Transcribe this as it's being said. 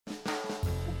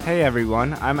Hey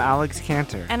everyone, I'm Alex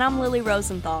Cantor. And I'm Lily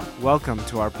Rosenthal. Welcome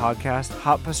to our podcast,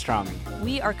 Hot Pastrami.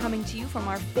 We are coming to you from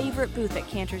our favorite booth at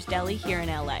Cantor's Deli here in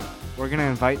LA. We're going to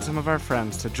invite some of our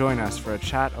friends to join us for a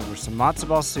chat over some matzo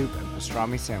ball soup and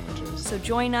pastrami sandwiches. So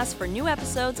join us for new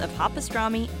episodes of Hot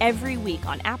Pastrami every week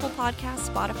on Apple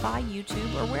Podcasts, Spotify,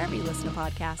 YouTube, or wherever you listen to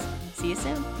podcasts. See you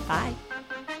soon. Bye.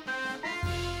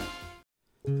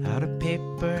 Out of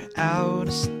paper, out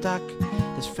of stock.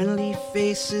 There's friendly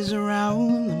faces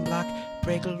around the block.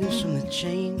 Break loose from the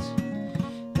chains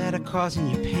that are causing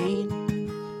you pain.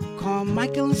 Call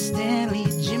Michael and Stanley,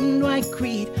 Jim, Dwight,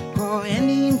 Creed. Call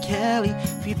Andy and Kelly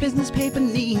for your business paper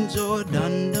needs. Or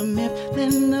Dunder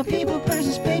Mifflin, the people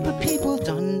versus paper people.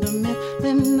 Dunder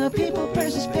Mifflin, the people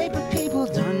versus paper people.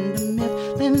 Dunder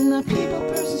Mifflin, the people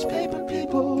versus paper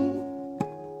people.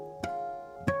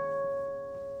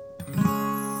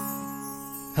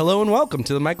 Hello and welcome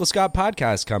to the Michael Scott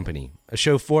Podcast Company, a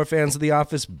show for fans of The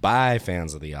Office by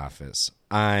fans of The Office.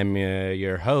 I'm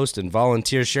your host and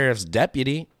volunteer sheriff's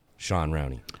deputy, Sean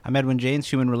Roney. I'm Edwin James,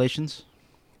 Human Relations.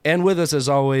 And with us, as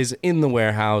always, in the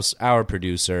warehouse, our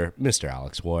producer, Mr.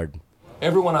 Alex Ward.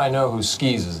 Everyone I know who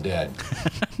skis is dead.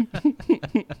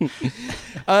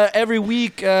 Every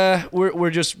week,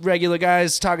 we're just regular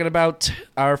guys talking about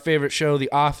our favorite show,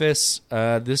 The Office.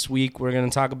 This week, we're going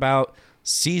to talk about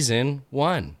Season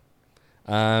 1.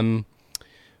 The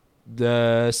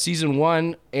Season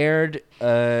 1 aired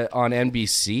on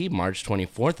NBC March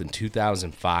 24th in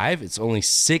 2005. It's only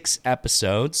 6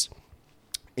 episodes.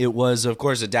 It was, of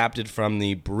course, adapted from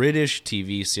the British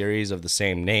TV series of the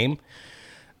same name,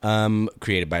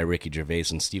 created by Ricky Gervais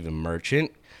and Stephen Merchant.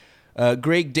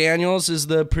 Greg Daniels is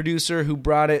the producer who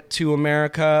brought it to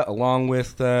America, along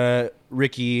with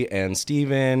Ricky and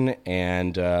Stephen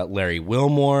and Larry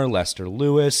Wilmore, Lester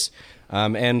Lewis,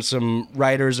 and some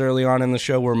writers early on in the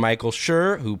show were Michael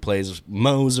Schur, who plays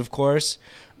Mose, of course,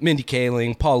 Mindy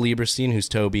Kaling, Paul Lieberstein, who's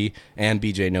Toby, and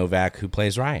BJ Novak, who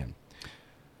plays Ryan.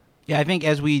 Yeah, I think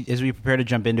as we prepare to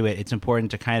jump into it, it's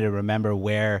important to kind of remember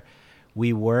where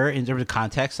we were in terms of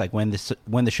context, like when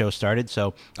the show started.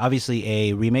 So obviously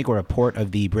a remake or a port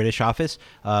of the British Office,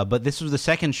 but this was the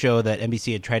second show that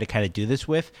NBC had tried to kind of do this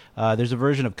with. There's a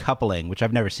version of Coupling, which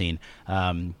I've never seen,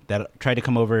 that tried to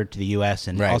come over to the U.S.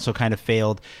 and also kind of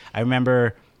failed. I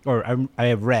remember, or I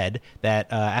have read that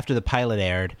after the pilot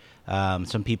aired,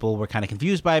 some people were kind of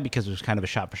confused by it because it was kind of a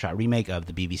shot-for-shot remake of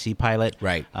the BBC pilot.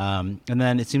 Right. And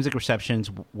then it seems like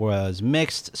receptions was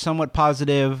mixed, somewhat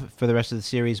positive for the rest of the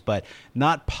series, but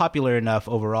not popular enough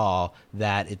overall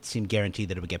that it seemed guaranteed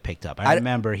that it would get picked up. I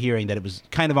remember hearing that it was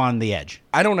kind of on the edge.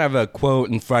 I don't have a quote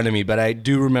in front of me, but I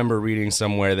do remember reading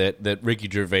somewhere that Ricky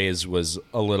Gervais was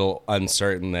a little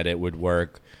uncertain that it would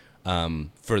work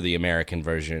for the American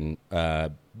version,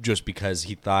 just because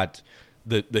he thought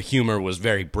the humor was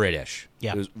very British.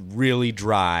 Yeah. It was really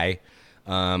dry,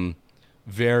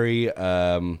 very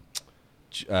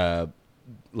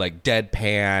like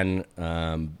deadpan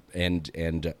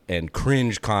and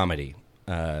cringe comedy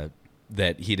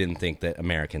that he didn't think that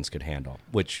Americans could handle,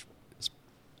 which is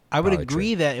I would probably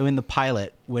agree true. that in the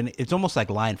pilot, when it's almost like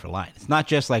line for line. It's not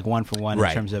just like one for one Right.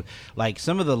 in terms of like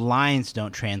some of the lines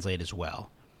don't translate as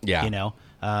well. Yeah. You know?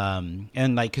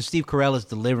 And like, because Steve Carell is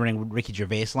delivering Ricky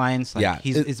Gervais lines. Like, Yeah.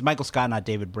 it's Michael Scott, not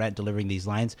David Brent, delivering these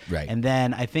lines. Right. And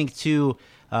then I think too,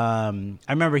 I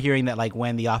remember hearing that like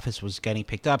when The Office was getting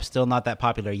picked up, still not that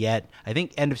popular yet. I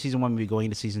think end of season 1, maybe going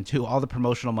into season 2, all the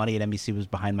promotional money at NBC was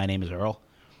behind My Name Is Earl.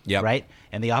 Yep. Right?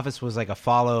 And The Office was like a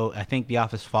follow. I think The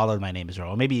Office followed My Name Is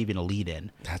Earl, or maybe even a lead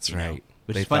in. That's you know, right.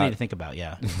 which They is funny thought- to think about,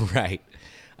 yeah. Right.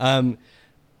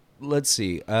 Let's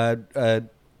see.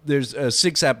 There's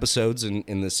 6 episodes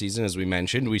in this season, as we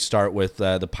mentioned. We start with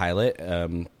the pilot,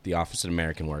 The Office in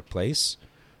American Workplace.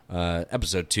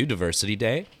 Episode 2, Diversity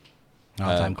Day.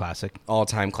 All-time classic.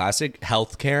 All-time classic.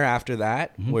 Healthcare after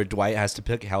that, where Dwight has to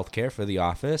pick healthcare for The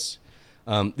Office.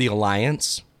 The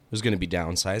Alliance was going to be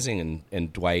downsizing,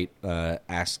 and Dwight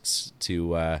asks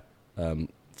to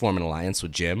form an alliance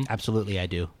with Jim. Absolutely, I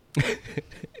do.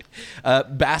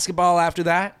 Basketball after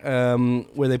that,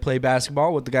 where they play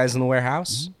basketball with the guys in the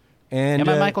warehouse. And Am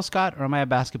I Michael Scott, or am I a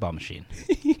basketball machine?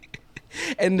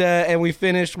 and we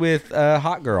finished with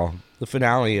Hot Girl, the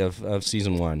finale of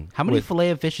season 1. How many fillet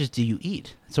of fishes do you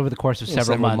eat? It's over the course of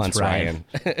several months, Ryan.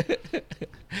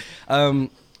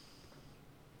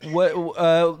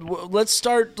 Let's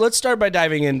start by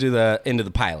diving into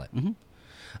the pilot.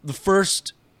 The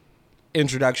first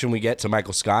introduction we get to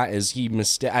Michael Scott is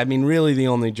really the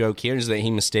only joke here is that he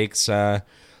mistakes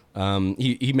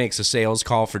he makes a sales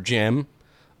call for Jim.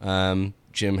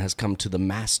 Jim has come to the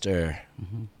master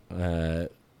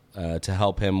to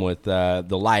help him with the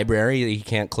library. He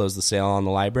can't close the sale on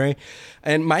the library.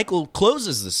 And Michael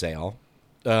closes the sale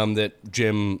that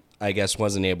Jim, I guess,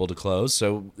 wasn't able to close.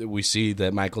 So we see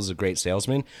that Michael's a great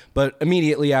salesman. But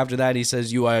immediately after that, he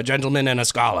says, "You are a gentleman and a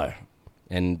scholar."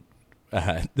 And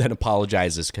then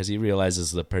apologizes because he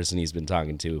realizes the person he's been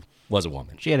talking to was a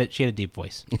woman. She had a deep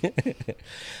voice.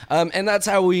 And that's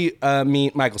how we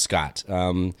meet Michael Scott,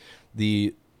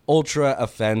 the ultra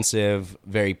offensive,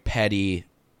 very petty,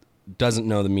 doesn't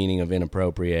know the meaning of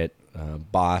inappropriate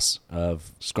boss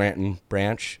of Scranton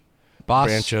branch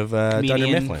of Dunder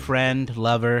comedian, Mifflin. friend,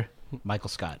 lover, Michael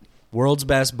Scott. World's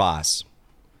best boss.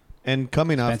 And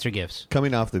coming off Spencer Gifts.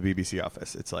 coming off the BBC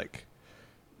office, it's like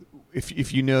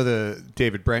if you know the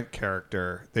David Brent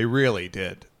character, they really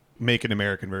did make an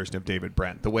American version of David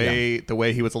Brent. The way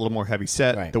he was a little more heavy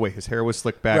set, Right. the way his hair was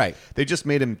slicked back, Right. they just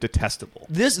made him detestable.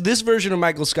 This version of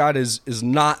Michael Scott is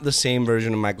not the same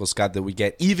version of Michael Scott that we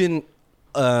get even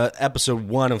episode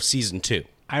 1 of season 2.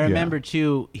 I remember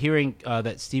too hearing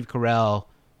that Steve Carell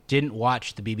didn't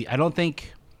watch the BBC. I don't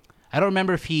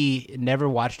remember if he never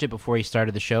watched it before he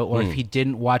started the show, or if he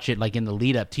didn't watch it like in the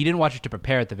lead up. He didn't watch it to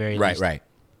prepare at the very least. Right.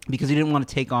 Because he didn't want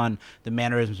to take on the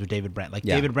mannerisms of David Brent. Like,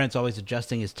 Yeah. David Brent's always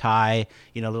adjusting his tie,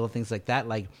 little things like that.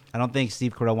 Like, I don't think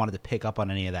Steve Carell wanted to pick up on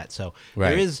any of that. So Right.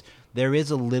 there is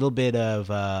a little bit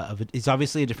of it's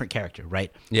obviously a different character,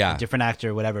 right? Yeah. A different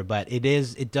actor, whatever. But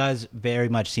it does very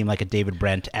much seem like a David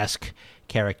Brent-esque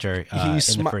character in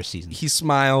the first season. He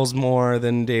smiles more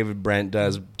than David Brent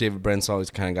does. David Brent's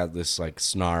always kind of got this like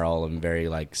snarl and very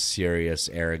like serious,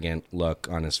 arrogant look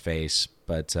on his face.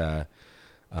 But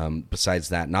besides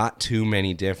that, not too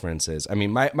many differences. I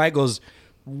mean, Michael's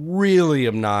really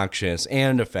obnoxious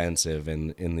and offensive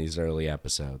in these early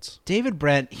episodes. David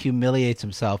Brent humiliates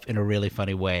himself in a really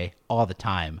funny way all the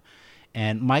time.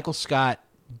 And Michael Scott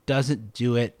doesn't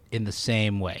do it in the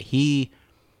same way.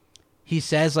 He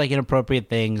says like inappropriate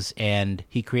things and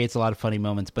he creates a lot of funny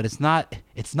moments, but it's not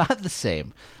the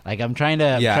same. Like I'm trying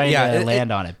to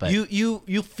land on it, but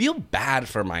you feel bad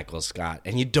for Michael Scott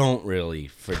and you don't really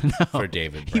for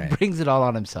David he Brent. brings it all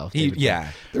on himself. David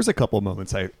Brent. There's a couple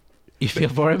moments You feel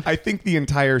for him? I think the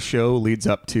entire show leads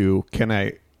up to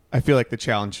I feel like the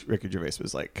challenge Ricky Gervais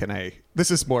was like, this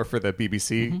is more for the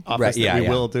BBC office that we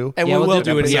will do. And Yeah, we we'll will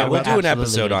do do an it. Yeah, episode. we'll do an Absolutely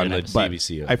episode do on an the episode.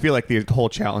 BBC. I feel like the whole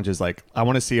challenge is like, I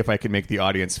want to see if I can make the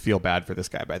audience feel bad for this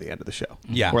guy by the end of the show.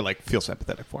 Yeah. Or like feel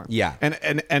sympathetic for him. Yeah.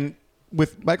 And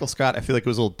with Michael Scott, I feel like it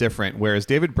was a little different. Whereas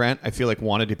David Brent, I feel like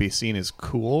wanted to be seen as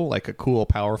cool, like a cool,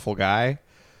 powerful guy.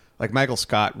 Like Michael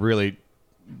Scott really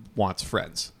wants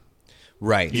friends.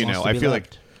 Right. You wants know, to I be feel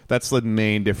loved. like that's the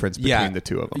main difference between the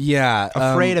two of them. Yeah.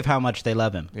 Afraid of how much they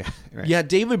love him. Yeah. Right. Yeah,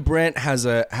 David Brent has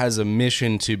a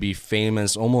mission to be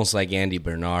famous, almost like Andy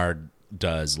Bernard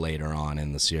does later on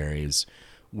in the series,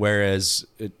 whereas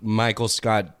Michael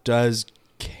Scott does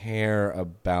care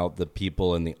about the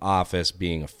people in the office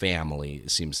being a family.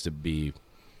 It seems to be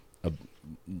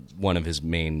one of his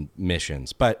main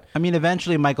missions. But I mean,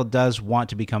 eventually Michael does want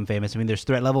to become famous. I mean, there's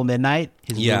Threat Level Midnight,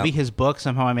 his movie, his book,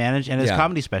 Somehow I Managed, and his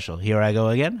comedy special, Here I Go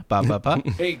Again, ba ba ba.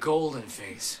 Hey, Golden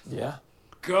Face. Yeah?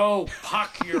 Go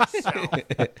puck yourself.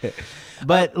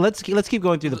 But let's keep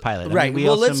going through the pilot. I mean, right, we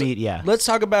well, also meet Let's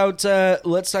talk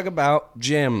about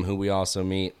Jim, who we also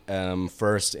meet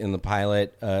first in the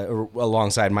pilot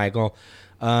alongside Michael.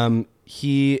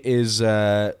 He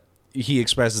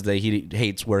expresses that he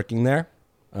hates working there.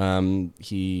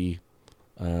 He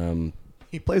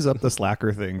plays up the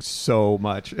slacker thing so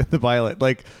much in the pilot.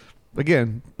 Like,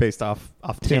 again, based off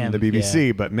Tim, the BBC,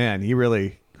 yeah. but man, he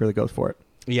really goes for it.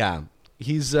 Yeah,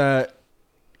 he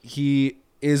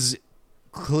is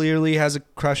clearly has a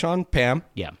crush on Pam.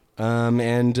 Yeah.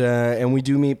 And we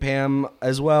do meet Pam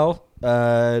as well.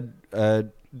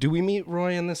 Do we meet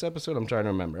Roy in this episode? I'm trying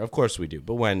to remember. Of course we do,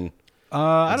 but when?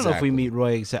 I don't know if Exactly. we meet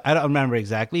Roy. I don't remember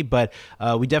exactly, but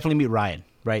we definitely meet Ryan.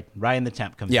 Right, Ryan the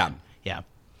temp comes Yeah. in. Yeah.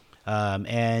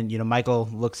 And Michael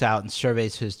looks out and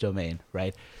surveys his domain.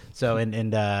 Right. So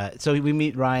so we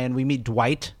meet Ryan. We meet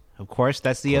Dwight. Of course,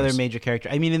 that's the other major character.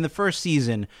 I mean, in the first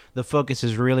season, the focus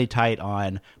is really tight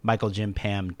on Michael, Jim,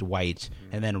 Pam, Dwight,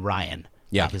 and then Ryan.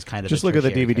 Yeah. Like, is kind of Just the look at the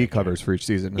tertiary DVD character. covers for each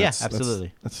season. Yeah,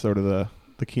 absolutely. That's sort of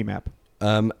the key map.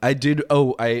 I did.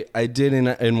 Oh, I did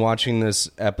in watching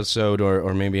this episode,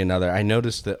 or maybe another. I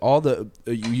noticed that all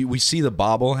we see the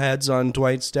bobbleheads on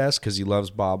Dwight's desk because he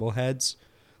loves bobbleheads.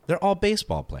 They're all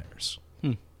baseball players.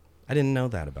 I didn't know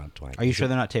that about Dwight. Are you sure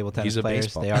they're not table tennis He's a players?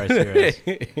 baseball They are as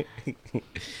heroes.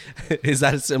 Is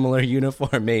that a similar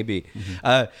uniform? Maybe.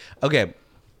 Okay.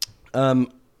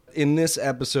 In this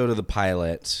episode of the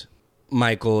pilot,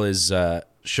 Michael is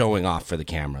showing off for the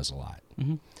cameras a lot.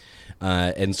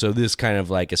 And so this kind of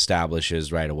like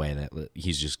establishes right away that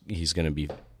he's going to be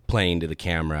playing to the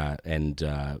camera and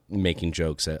making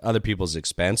jokes at other people's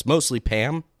expense. Mostly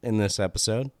Pam in this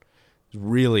episode.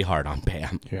 Really hard on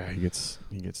Pam. Yeah, he gets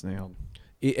nailed.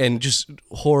 And just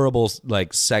horrible,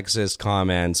 like, sexist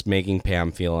comments, making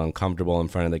Pam feel uncomfortable in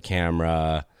front of the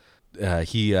camera.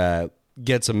 He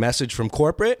gets a message from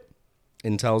corporate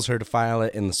and tells her to file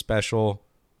it in the special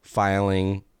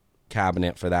filing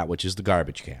cabinet for that, which is the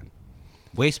garbage can.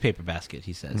 Waste paper basket,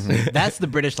 he says. That's the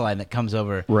British line that comes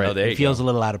over. Right. Oh, there you It feels go. a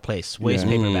little out of place. Waste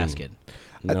paper basket.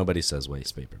 Nobody says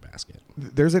waste paper basket.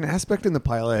 There's an aspect in the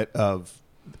pilot of,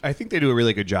 I think they do a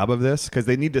really good job of this because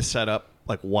they need to set up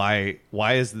like why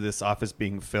is this office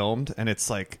being filmed, and it's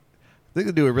like I think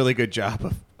they do a really good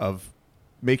job of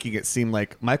making it seem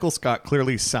like Michael Scott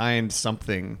clearly signed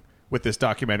something with this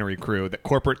documentary crew that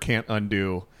corporate can't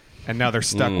undo, and now they're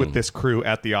stuck with this crew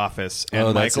at the office, and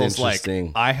Oh, that's Michael's like,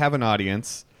 interesting. I have an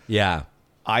audience. Yeah.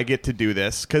 I get to do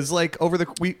this because, like,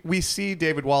 we see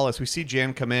David Wallace, we see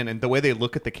Jan come in, and the way they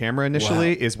look at the camera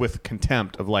initially is with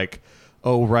contempt of like,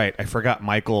 oh right, I forgot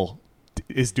Michael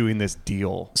is doing this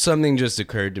deal. Something just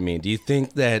occurred to me. Do you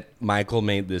think that Michael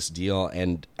made this deal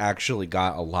and actually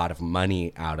got a lot of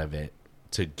money out of it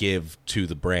to give to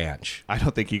the branch? I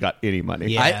don't think he got any money.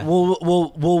 Yeah.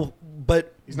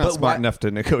 But He's not smart why- enough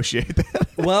to negotiate that.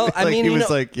 Well, I Like, mean, he you was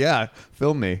know- like, yeah,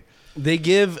 film me. They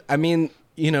give, I mean,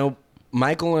 you know,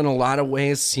 Michael in a lot of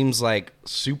ways seems like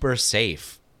super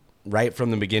safe right from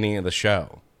the beginning of the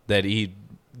show, that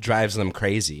drives them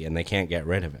crazy and they can't get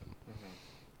rid of him.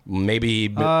 Maybe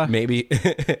Maybe.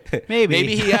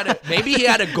 he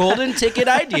had a golden ticket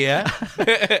idea.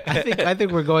 I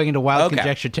think we're going into wild Okay.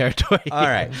 conjecture territory. All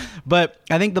right. But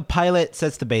I think the pilot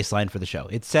sets the baseline for the show.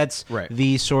 It sets Right.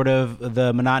 the sort of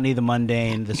the monotony, the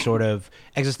mundane, the sort of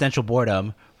existential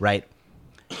boredom, right?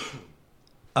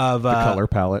 Of The color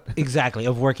palette. Exactly,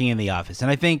 of working in the office.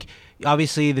 And I think,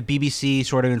 obviously, the BBC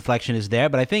sort of inflection is there,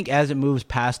 but I think as it moves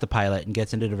past the pilot and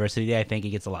gets into Diversity Day, I think it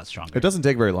gets a lot stronger. It doesn't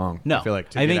take very long. No, I feel like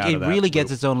to I get think out it of that really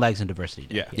gets loop. its own legs in Diversity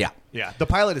Day. Yeah. The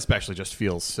pilot especially just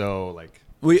feels so like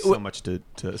so much to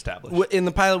establish. In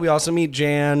the pilot, we also meet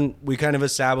Jan. We kind of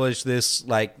establish this,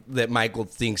 like, that Michael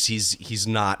thinks he's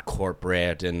not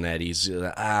corporate and that he's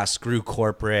screw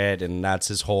corporate, and that's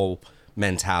his whole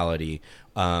mentality.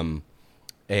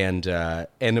 And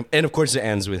of course, it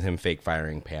ends with him fake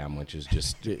firing Pam, which is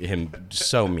just him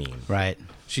so mean. Right.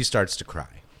 She starts to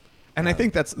cry. And I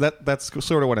think that's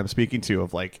sort of what I'm speaking to.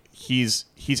 Of like he's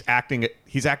acting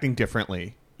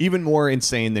differently, even more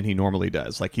insane than he normally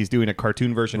does. Like he's doing a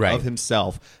cartoon version Right. of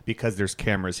himself because there's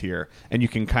cameras here, and you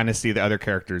can kind of see the other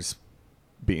characters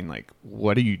being like,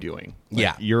 "What are you doing? Like,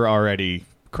 Yeah. you're already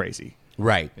crazy."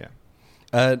 Right. Yeah.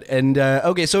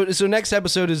 Okay, so next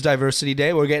episode is Diversity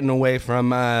Day. We're getting away from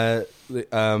the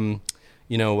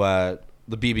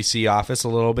BBC office a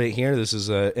little bit here. This is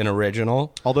an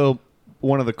original. Although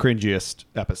one of the cringiest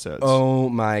episodes. Oh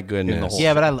my goodness! In the whole-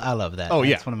 Yeah, but I love that. Oh,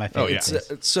 yeah. It's one of my Oh, yeah.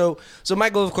 favorites. So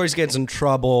Michael, of course, gets in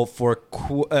trouble for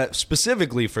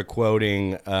specifically for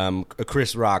quoting a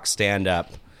Chris Rock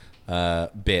stand-up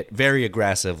bit very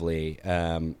aggressively.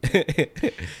 In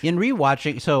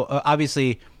rewatching, so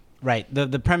obviously, right,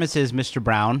 the premise is Mr.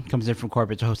 Brown comes in from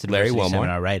corporate to host a Larry diversity Wilmore.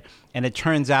 seminar, right? And it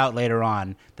turns out later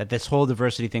on that this whole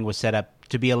diversity thing was set up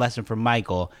to be a lesson for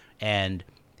Michael, and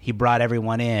he brought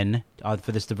everyone in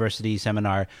for this diversity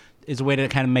seminar is a way to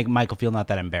kind of make Michael feel not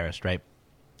that embarrassed, right?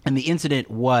 And the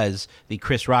incident was the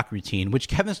Chris Rock routine, which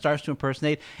Kevin starts to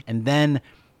impersonate, and then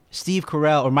Steve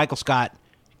Carell or Michael Scott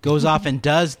goes off and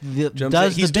does the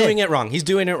He's bit. doing it wrong. He's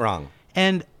doing it wrong.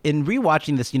 And in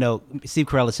rewatching this, Steve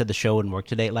Carell has said the show wouldn't work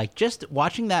today. Like, just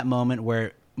watching that moment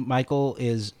where Michael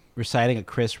is reciting a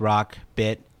Chris Rock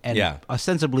bit and Yeah.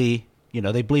 ostensibly,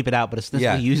 they bleep it out, but ostensibly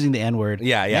Yeah. using the N-word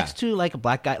Yeah. next to, like, a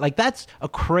black guy. Like, that's a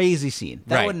crazy scene.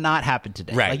 That Right. would not happen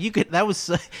today. Right. Like,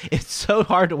 it's so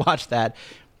hard to watch that.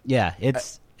 Yeah,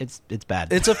 it's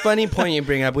bad. It's a funny point you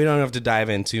bring up. We don't have to dive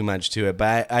in too much to it,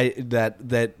 but that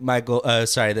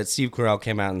Steve Carell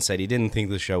came out and said he didn't think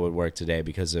the show would work today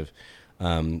because of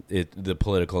the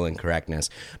political incorrectness.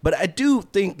 But I do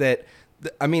think that,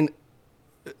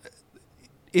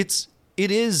 it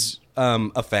is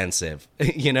offensive.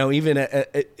 Even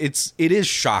it is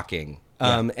shocking,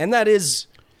 and that is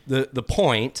the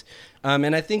point.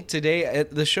 And I think today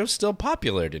the show's still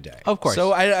popular today. Of course.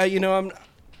 So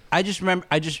I just remember,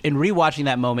 in rewatching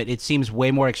that moment, it seems way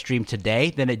more extreme today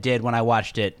than it did when I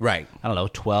watched it, Right. I don't know,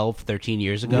 12, 13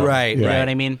 years ago. Right, You know right. what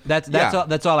I mean?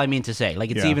 That's all I mean to say.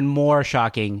 Like, it's Yeah. even more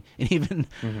shocking and even,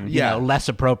 Yeah. less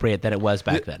appropriate than it was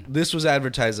back then. This was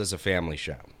advertised as a family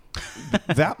show.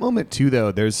 That moment too,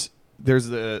 though, there's there's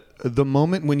the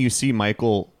moment when you see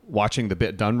Michael watching the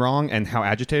bit done wrong and how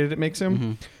agitated it makes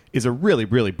him is a really,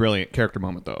 really brilliant character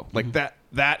moment, though. Like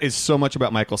that is so much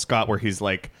about Michael Scott, where he's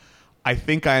like, I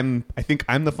think I'm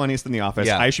the funniest in the office.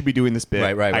 Yeah. I should be doing this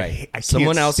bit. Right. I can't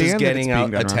Someone else is stand that it's getting being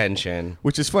out done wrong. attention.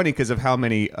 Which is funny because of how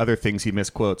many other things he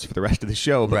misquotes for the rest of the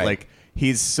show. But Right. like,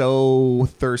 he's so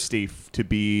thirsty to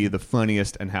be the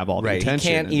funniest and have all the Right. He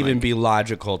attention. can't and, even like, be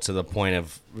logical to the point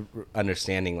of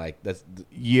understanding, like, that's...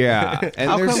 Yeah. And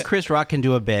How there's come Chris Rock can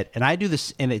do a bit and I do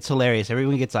this and it's hilarious?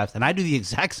 Everyone gets laughs, and I do the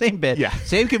exact same bit, Yeah.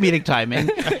 same comedic timing,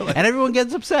 and everyone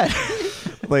gets upset.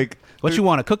 like What you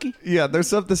want, a cookie? Yeah, there's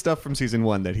some of the stuff from season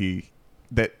one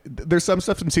there's some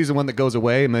stuff from season one that goes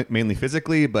away, mainly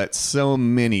physically, but so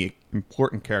many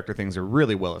important character things are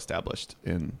really well established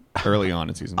in early on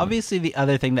in season one. Obviously, the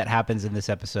other thing that happens in this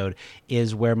episode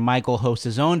is where Michael hosts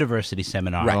his own diversity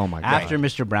seminar Right. Oh my God. after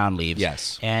Mr. Brown leaves.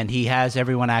 Yes. And he has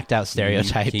everyone act out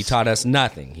stereotypes. He taught us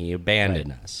nothing. He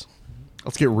abandoned us.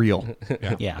 Let's get real.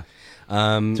 Yeah.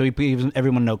 So he gives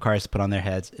everyone note cards to put on their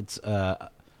heads. It's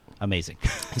amazing.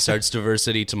 He starts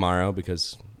diversity tomorrow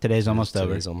because Today's almost over.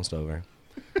 today's almost over.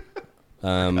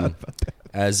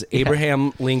 As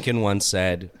Abraham Lincoln once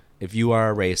said, if you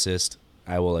are a racist,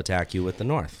 I will attack you with the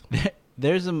North.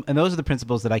 And those are the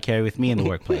principles that I carry with me in the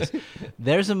workplace.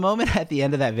 There's a moment at the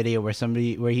end of that video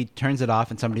where he turns it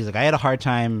off and somebody's like, I had a hard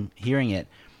time hearing it.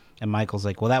 And Michael's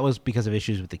like, well, that was because of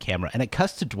issues with the camera. And it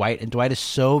cuts to Dwight, and Dwight is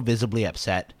so visibly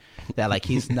upset that like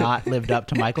he's not lived up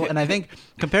to Michael. And I think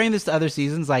comparing this to other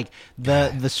seasons, like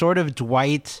the sort of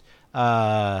Dwight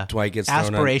gets thrown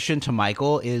aspiration to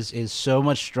Michael is so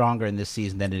much stronger in this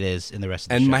season than it is in the rest of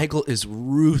the And show. Michael is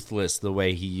ruthless the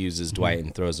way he uses Dwight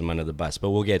and throws him under the bus. But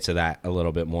we'll get to that a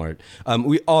little bit more.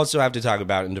 We also have to talk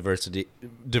about in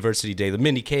Diversity Day, the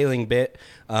Mindy Kaling bit,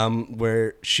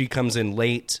 where she comes in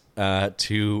late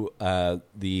to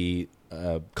the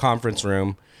conference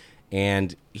room,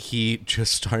 and he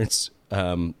just starts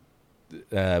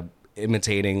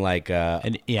imitating like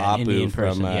An Apu Indian from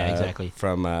person. Yeah, exactly.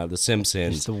 from The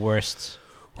Simpsons. It's the worst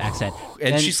accent.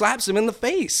 And she slaps him in the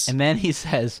face. And then he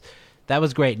says, that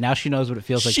was great. Now she knows what it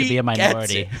feels like to She be a gets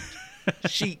minority.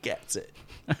 it. She gets it.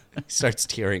 He starts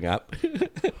tearing up.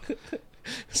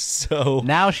 So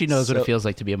Now she knows what it feels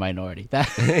like to be a minority. That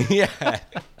yeah.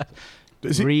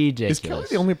 Is Kelly ridiculous.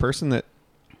 the only person that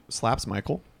slaps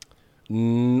Michael?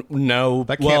 No.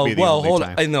 That can't be the only hold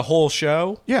time. on. In the whole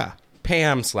show, Yeah.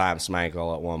 Pam slaps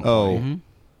Michael at one point.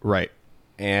 Oh, right.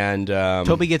 And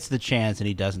Toby gets the chance and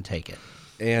he doesn't take it.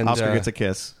 and Oscar gets a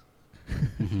kiss.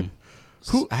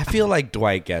 I feel like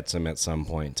Dwight gets him at some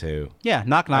point too. Yeah,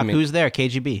 knock knock. mean- Who's there?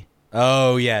 KGB.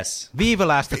 Oh yes. Viva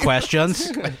will ask the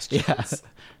questions. Yeah.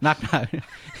 Knock knock.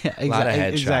 Yeah, Lot of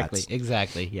exactly. headshots.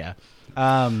 Exactly. Yeah.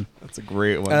 That's a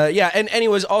great one. Yeah. And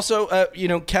anyways, also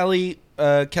Kelly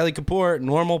Kapoor,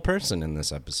 normal person in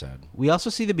this episode. We also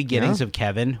see the beginnings Yeah. of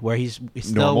Kevin, where he's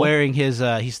still Normal. wearing his.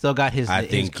 He's still got his. I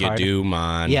his think you card. do,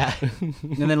 man. Yeah, and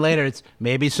then later it's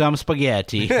maybe some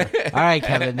spaghetti. All right,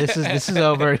 Kevin, this is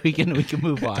over. We can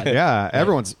move on. Yeah,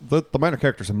 everyone's the minor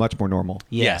characters are much more normal.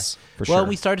 Yeah. Yes, for Well, sure.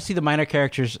 we start to see the minor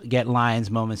characters get lines,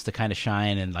 moments to kind of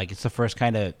shine, and like it's the first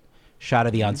kind of shot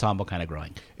of the ensemble kind of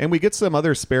growing. And we get some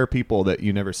other spare people that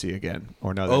you never see again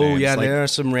or know their Oh names. yeah, Like, there are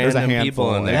some there's a random people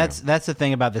handful, in there. yeah. That's the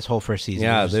thing about this whole first season.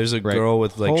 Yeah, there's a Right. girl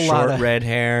with like Whole lot short of- red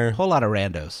hair. a whole lot of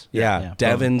randos. Yeah,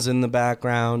 Devin's in the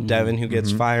background. Devin, who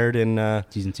gets fired in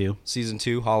Season 2. season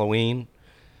 2, Halloween.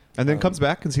 And then comes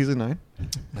back in season 9.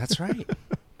 That's right.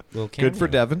 Little Good for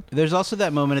cameo. Devin. There's also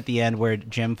that moment at the end where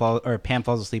Pam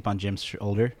falls asleep on Jim's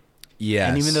shoulder. Yes.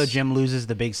 And even though Jim loses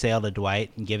the big sale to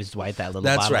Dwight and gives Dwight that little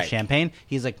That's bottle right. of champagne,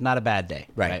 he's like, not a bad day.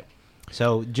 Right.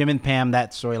 So Jim and Pam,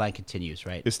 that storyline continues,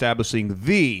 right? Establishing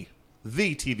the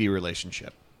TV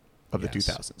relationship of the Yes.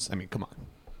 2000s. I mean, come on.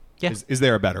 Yeah. Is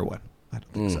there a better one? I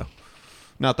don't think so.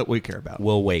 Not that we care about.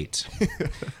 We'll wait.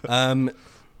 What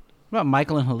about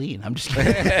Michael and Helene? I'm just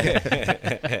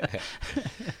kidding.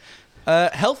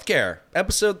 Healthcare,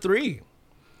 episode 3.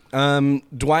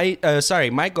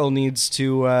 Michael needs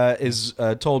to is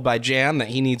told by Jan that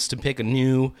he needs to pick a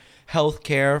new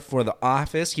healthcare for the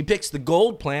office. He picks the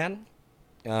gold plan,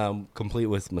 complete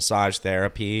with massage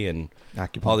therapy and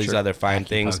all these Acupuncture. other fine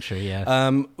things. Acupuncture, yes.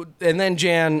 And then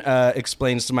Jan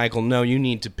explains to Michael, no, you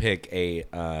need to pick you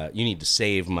need to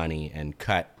save money and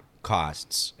cut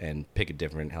costs and pick a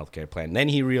different healthcare plan. Then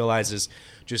he realizes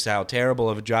just how terrible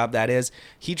of a job that is.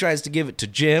 He tries to give it to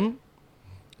Jim,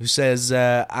 who says,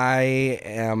 I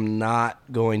am not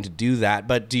going to do that.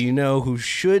 But do you know who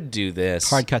should do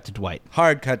this? Hard cut to Dwight.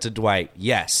 Hard cut to Dwight,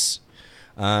 yes.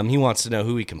 He wants to know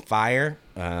who he can fire.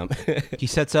 He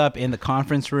sets up in the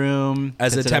conference room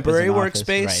As sets a it up temporary an office.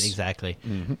 workspace? Right, exactly.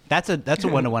 That's a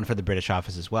one-to-one for the British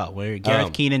office as well, where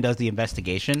Gareth Keenan does the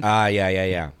investigation.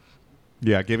 Yeah.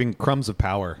 Yeah, giving crumbs of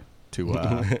power to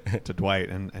to Dwight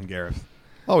and Gareth.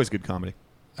 Always good comedy.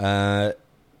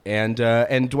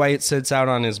 And Dwight sets out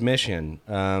on his mission.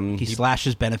 He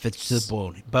slashes benefits to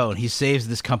the bone. He saves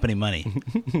this company money.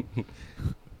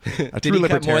 Did he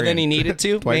cut more than he neneeded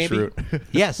to? Dwight Maybe. Schrute.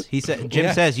 Yes, he said.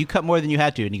 Jim says, "You cut more than you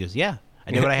had to," and he goes, "Yeah,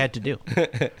 I did what I had to do."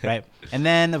 Right, and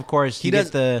then of course you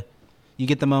get the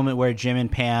moment where Jim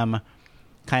and Pam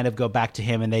kind of go back to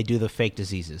him and they do the fake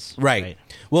diseases. Right.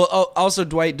 Well, also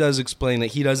Dwight does explain that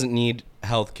he doesn't need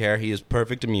health care. He has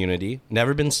perfect immunity.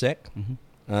 Never been sick.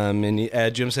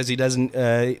 And Jim says he doesn't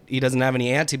have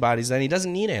any antibodies. Then he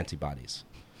doesn't need antibodies.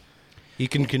 He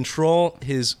can control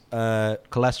his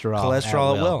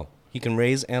Cholesterol at will. He can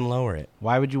raise and lower it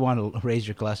Why would you want to raise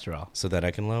your cholesterol? so that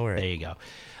I can lower There it. you go.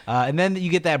 And then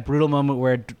you get that brutal moment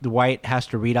where Dwight has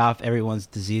to read off everyone's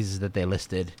diseases that they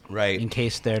listed, Right. in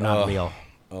case they're not Oh. real.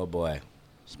 Oh boy,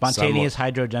 Spontaneous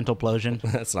hydrogentalplosion,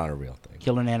 that's not a real thing.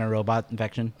 killer nanorobot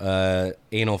infection.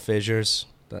 Anal fissures.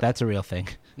 That's a real thing.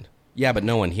 Yeah, but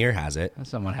no one here has it.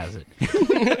 Someone has it.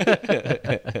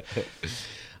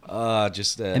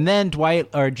 And then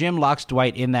Jim locks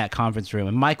Dwight in that conference room,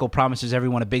 and Michael promises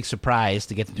everyone a big surprise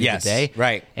to get them through Yes, the day.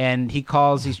 right. And he's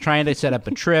trying to set up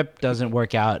a trip, doesn't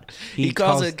work out. He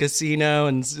calls it casino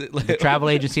and the travel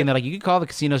agency, and they're like, "You can call the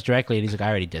casinos directly," and he's like, "I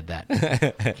already did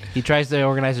that." He tries to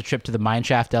organize a trip to the mine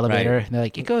shaft elevator, Right. and they're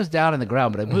like, "It goes down in the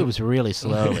ground, but it moves really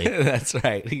slowly." That's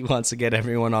right. He wants to get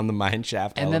everyone on the mine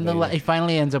shaft. And then elevator. he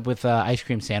finally ends up with ice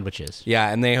cream sandwiches. Yeah,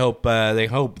 and they hope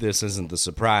this isn't the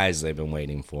surprise they've been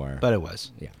waiting for. But it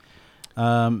was. Yeah.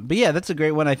 But yeah, that's a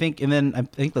great one, I think. And then I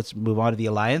think let's move on to the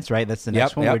Alliance, right? That's the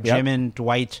next one where Jim and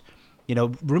Dwight,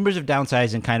 rumors of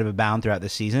downsizing kind of abound throughout the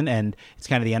season, and it's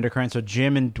kind of the undercurrent. So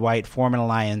Jim and Dwight form an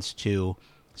alliance to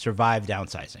survive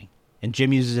downsizing. And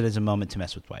Jim uses it as a moment to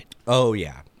mess with Dwight. Oh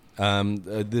yeah.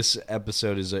 This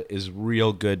episode is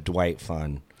real good Dwight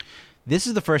fun. This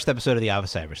is the first episode of The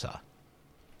Office I ever saw.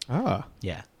 Ah.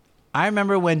 Yeah. I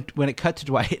remember when it cut to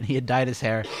Dwight and he had dyed his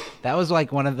hair. That was like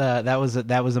that was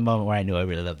a moment where I knew I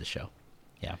really loved the show.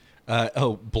 Yeah.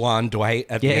 Blonde Dwight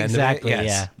at the end exactly, of it.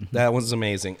 Yes. yeah. That was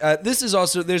amazing. This is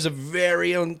also, there's a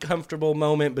very uncomfortable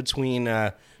moment between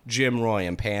Jim, Roy,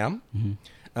 and Pam.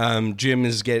 Jim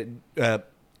is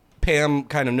Pam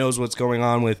kind of knows what's going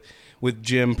on with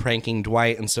Jim pranking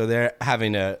Dwight, and so they're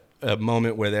having a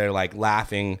moment where they're like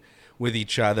laughing with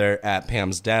each other at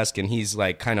Pam's desk, and he's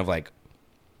like kind of like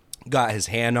got his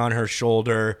hand on her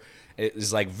shoulder. It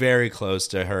is like very close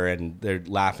to her, and they're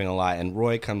laughing a lot. And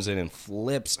Roy comes in and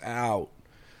flips out.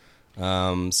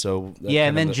 And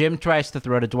then Jim tries to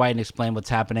throw to Dwight and explain what's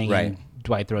happening. Right. And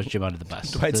Dwight throws Jim under the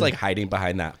bus. Dwight's like hiding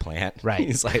behind that plant. Right.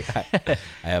 He's like, I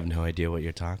have no idea what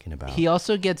you're talking about. He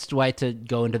also gets Dwight to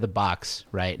go into the box,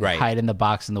 right? Right. Hide in the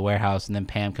box in the warehouse, and then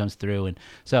Pam comes through, and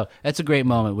so that's a great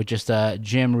moment with just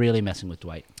Jim really messing with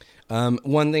Dwight.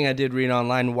 One thing I did read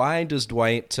online: why does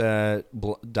Dwight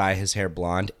dye his hair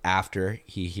blonde after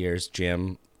he hears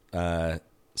Jim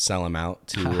sell him out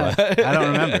to? I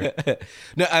don't remember.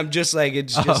 No, I'm just like it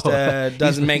just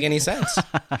doesn't make any sense.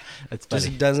 That's funny.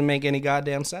 Just doesn't make any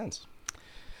goddamn sense.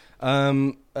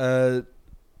 I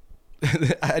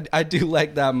do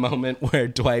like that moment where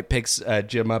Dwight picks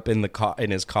Jim up in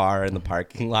his car in the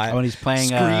parking lot. Oh, and he's playing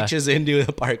screeches into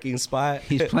the parking spot.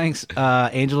 He's playing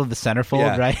Angel of the Centerfold,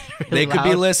 Yeah. right? They Really could be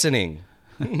loud. listening.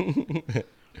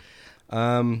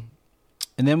 And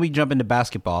then we jump into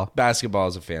basketball, Basketball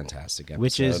is a fantastic episode.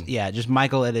 which is just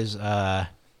Michael at his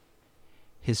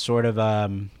sort of I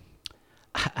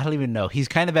don't even know. He's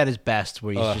kind of at his best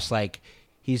where he's just like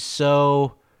he's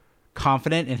so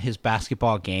confident in his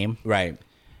basketball game, right.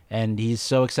 and he's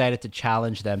so excited to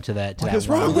challenge them to that. What is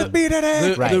wrong with me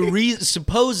today? Right.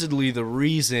 Supposedly the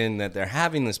reason that they're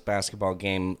having this basketball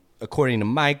game, according to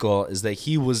Michael, is that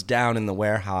he was down in the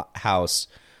warehouse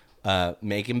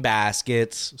making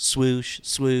baskets, swoosh,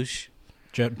 swoosh.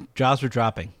 Jaws were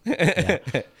dropping. Yeah.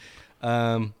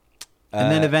 And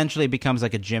then eventually it becomes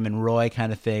like a Jim and Roy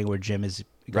kind of thing where Jim is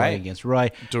going Right. against Roy.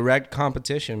 Direct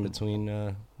competition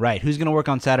between... Right. Who's going to work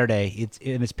on Saturday?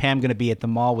 Is Pam going to be at the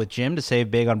mall with Jim to save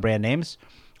big on brand names?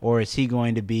 Or is he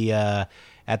going to be or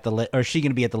is she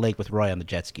going to be at the lake with Roy on the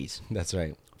jet skis? That's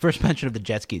right. First mention of the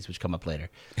jet skis, which come up later.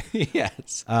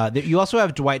 Yes. You also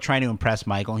have Dwight trying to impress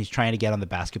Michael. He's trying to get on the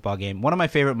basketball game. One of my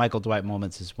favorite Michael Dwight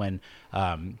moments is when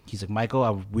he's like, Michael,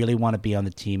 I really want to be on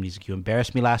the team. He's like, you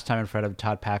embarrassed me last time in front of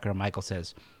Todd Packer. And Michael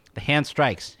says, the hand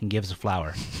strikes and gives a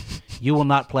flower. You will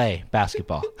not play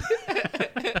basketball.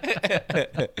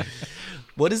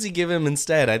 What does he give him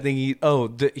instead? I think he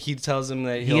tells him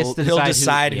that gets he'll to decide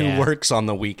decide who- who yeah. works on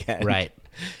the weekend. Right.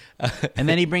 And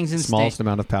then he brings in Smallest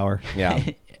amount of power. Yeah.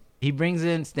 He brings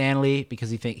in Stanley because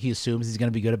he assumes he's going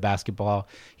to be good at basketball.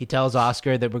 He tells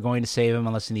Oscar that we're going to save him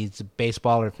unless he needs a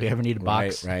baseball or if we ever need a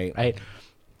box. Right.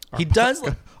 He does.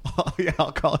 Oh, yeah,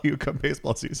 I'll call you come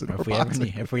baseball season. Or Or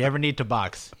if we ever need to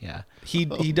box. Yeah. He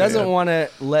doesn't want to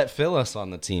let Phyllis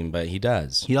on the team, but he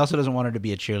does. He also doesn't want her to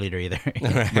be a cheerleader either.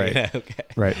 Right. Okay.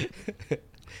 Right.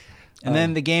 And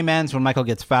then the game ends when Michael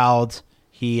gets fouled.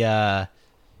 He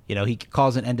he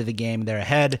calls an end to the game. They're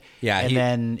ahead. Yeah, And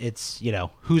then it's,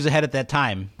 who's ahead at that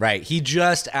time? Right. He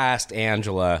just asked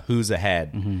Angela who's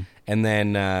ahead, Mm-hmm. and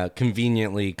then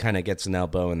conveniently kind of gets an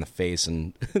elbow in the face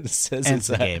and says Ends it's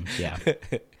the a game. Yeah.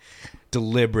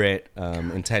 deliberate,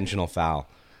 intentional foul.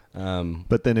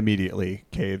 But then immediately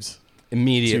caves.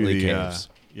 Immediately to the, caves.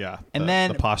 And the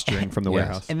then- posturing from the Yes.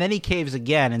 warehouse. And then he caves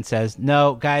again and says,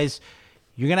 "No, guys,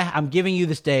 I'm giving you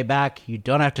this day back. You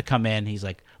don't have to come in." He's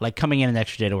like coming in an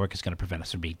extra day to work is going to prevent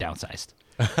us from being downsized.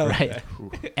 Right?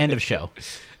 End of show.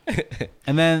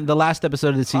 And then the last episode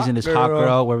of the season is Hot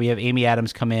Girl, where we have Amy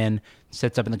Adams come in,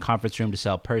 sits up in the conference room to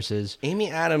sell purses. Amy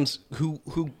Adams, who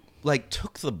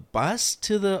took the bus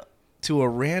to a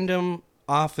random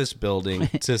office building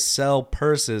to sell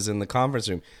purses in the conference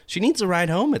room. She needs a ride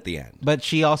home at the end. But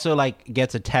she also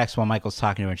gets a text while Michael's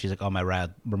talking to her, and she's like, "Oh, my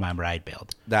ride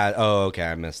bailed." Okay,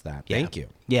 I missed that. Yeah. Thank you.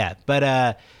 Yeah,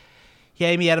 but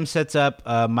Amy Adams sets up.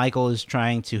 Michael is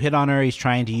trying to hit on her. He's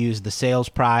trying to use the sales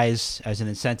prize as an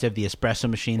incentive, the espresso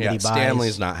machine that he buys.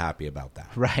 Stanley's not happy about that.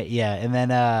 Right, yeah. And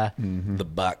then The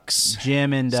Bucks.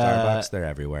 Jim and Starbucks, they're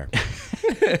everywhere.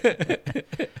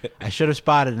 I should have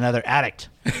spotted another addict.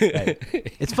 Right.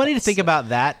 It's funny to think about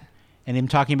that and him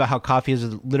talking about how coffee is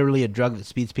literally a drug that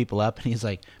speeds people up. And he's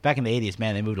like, back in the 80s,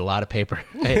 man, they moved a lot of paper.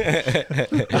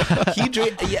 He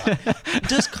drink. Yeah.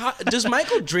 Does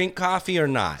Michael drink coffee or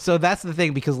not? So that's the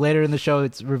thing, because later in the show,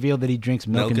 it's revealed that he drinks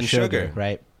milk and sugar,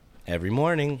 right? Every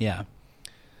morning. Yeah.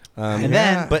 And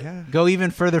then, but go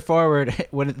even further forward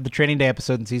when the Training Day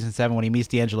episode in season 7, when he meets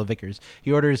D'Angelo Vickers,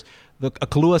 he orders a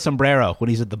Kahlua sombrero when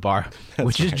he's at the bar,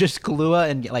 which is just Kahlua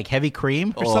and heavy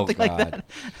cream or something like God.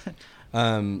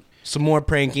 that. Some more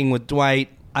pranking with Dwight.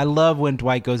 I love when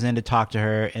Dwight goes in to talk to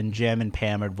her and Jim and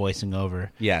Pam are voicing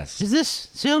over. Yes. Is this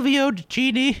Silvio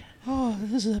Chini? Oh,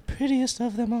 this is the prettiest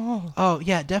of them all. Oh,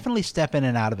 yeah, definitely step in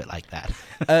and out of it like that.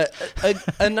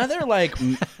 Another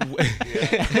and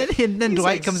then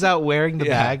Dwight comes out wearing the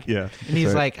bag. Yeah. And he's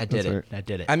That's right. like, I did That's it. right. I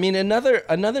did it. I mean,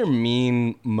 another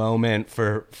mean moment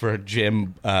for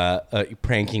Jim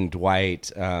pranking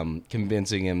Dwight,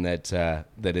 convincing him that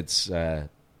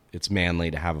it's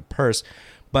manly to have a purse,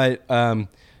 but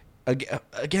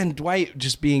again, Dwight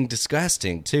just being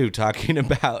disgusting too, talking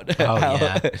about how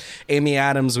yeah. Amy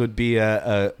Adams would be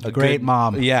a great good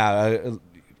mom. Yeah.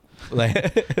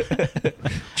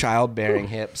 Childbearing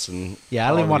hips and Yeah, I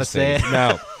don't all even wanna these say things. it.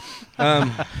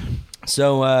 No.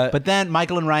 So, but then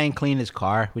Michael and Ryan clean his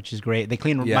car, which is great. They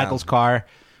clean Yeah. Michael's car.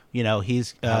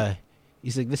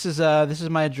 He's like, this is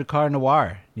my Dracar Noir.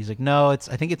 And he's like, no, I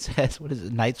think it says, what is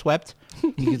it, Night Swept?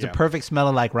 It's a perfect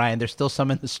smelling like Ryan. There's still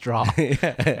some in the straw.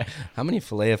 how many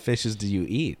fillet of fishes do you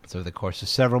eat? So over the course of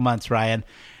several months, Ryan.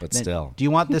 But Then, still. do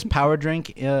you want this power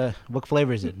drink? What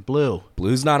flavor is it? Blue.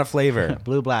 Blue's not a flavor.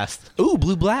 Blue Blast. Ooh,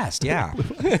 Blue Blast, yeah.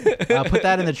 Put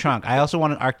that in the trunk. I also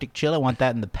want an Arctic Chill. I want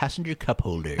that in the passenger cup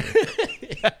holder.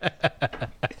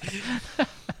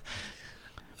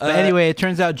 But anyway, it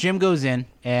turns out Jim goes in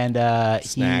and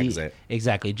Snags it.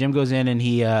 Exactly. Jim goes in and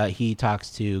he talks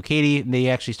to Katie. And they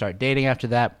actually start dating after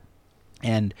that,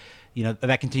 and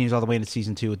that continues all the way into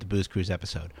season 2 with the Booze Cruise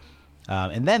episode.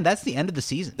 And then that's the end of the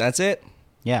season. That's it.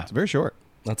 Yeah. It's very short.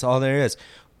 That's all there is.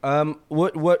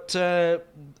 What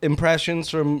impressions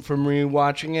from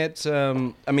rewatching it?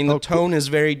 I mean, the tone is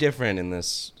very different in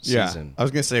this season. I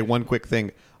was going to say one quick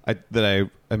thing that I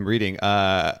am reading.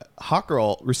 Hot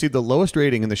Girl received the lowest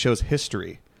rating in the show's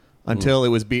history until it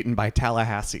was beaten by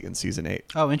Tallahassee in season 8.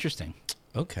 Oh, interesting.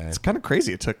 Okay. It's kind of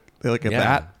crazy. It took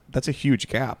Yeah. that's a huge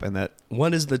gap, and that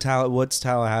What's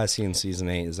Tallahassee in season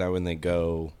 8? Is that when they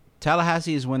go?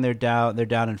 Tallahassee is when they're down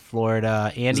in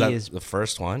Florida. Is Andy that is the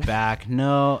first one? back.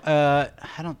 No, I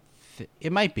don't.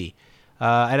 It might be.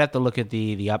 I'd have to look at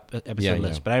the episode Yeah,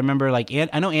 list, yeah. but I remember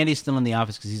I know Andy's still in the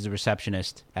office because he's a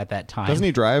receptionist at that time. doesn't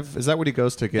he drive? Is that what he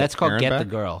goes to get? That's called Aaron Get back? the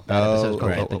Girl. That episode's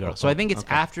called right. Get the Girl. So I think it's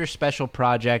after Special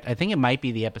Project. I think it might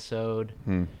be the episode.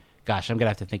 Gosh, I'm gonna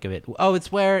have to think of it. Oh,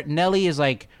 it's where Nellie is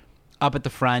up at the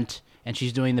front and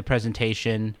she's doing the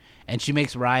presentation and she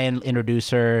makes Ryan introduce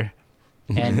her.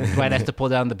 and Dwight has to pull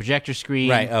down the projector screen.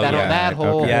 Right. Oh, that, yeah. that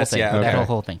whole, Yes, thing. yeah, That okay.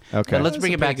 whole thing. Okay. But let's That's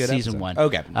bring a it back to pretty good season episode. one.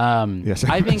 Okay. Yes,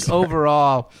 I think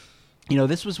overall,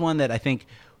 this was one that I think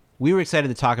we were excited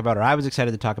to talk about, or I was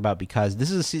excited to talk about, because this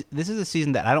is a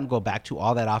season that I don't go back to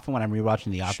all that often when I'm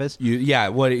rewatching The Office. You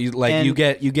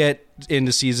get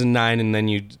into season 9 and then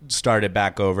you start it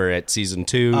back over at season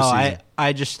 2. Oh,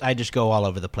 I just go all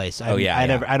over the place. I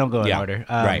don't go in Yeah. order.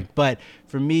 Right. But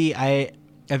for me, I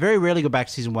very rarely go back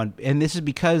to season 1, and this is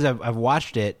because I've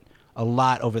watched it a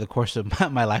lot over the course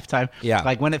of my lifetime. Yeah.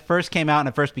 Like when it first came out and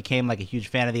I first became like a huge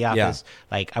fan of The Office,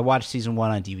 like I watched season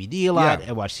 1 on DVD a lot. Yeah.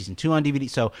 I watched season 2 on DVD.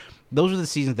 So those were the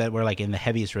seasons that were like in the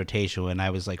heaviest rotation when I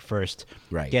was like first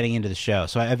getting into the show.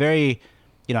 So I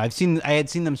had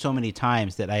seen them so many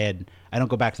times that I don't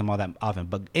go back to them all that often.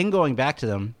 But in going back to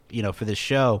them, for this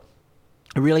show,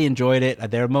 I really enjoyed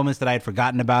it. There are moments that I had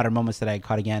forgotten about or moments that I had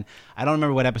caught again. I don't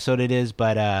remember what episode it is,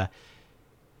 but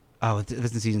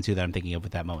this is season 2 that I'm thinking of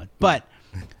with that moment. But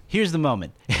here's the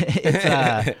moment.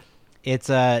 It's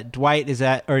Dwight is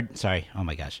at, or sorry, oh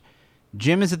my gosh.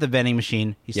 Jim is at the vending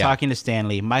machine. He's talking to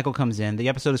Stanley. Michael comes in. The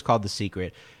episode is called The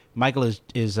Secret. Michael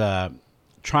is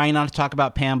trying not to talk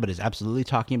about Pam, but is absolutely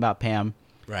talking about Pam.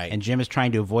 Right. And Jim is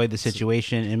trying to avoid the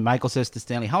situation. And Michael says to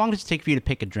Stanley, "How long does it take for you to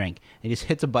pick a drink?" And he just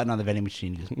hits a button on the vending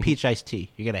machine. He goes, "Peach iced tea.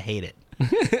 You're going to hate it."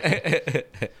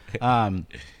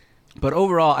 But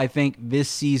overall, I think this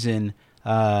season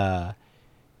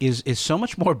is so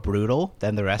much more brutal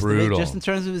than the rest of it. Just in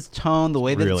terms of its tone, the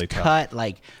way that really it's tough. cut,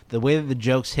 like the way that the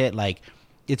jokes hit, like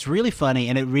it's really funny,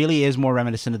 and it really is more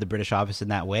reminiscent of the British Office in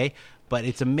that way. But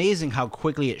it's amazing how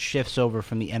quickly it shifts over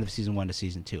from the end of season 1 to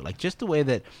season 2. Like just the way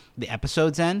that the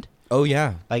episodes end, Oh,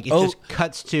 yeah. like it just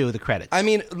cuts to the credits. I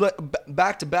mean,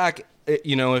 back to back, if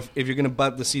you're going to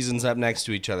butt the seasons up next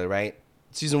to each other, right?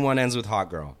 Season 1 ends with Hot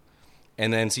Girl.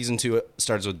 And then season 2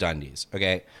 starts with Dundies,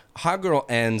 okay? Hot Girl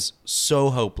ends so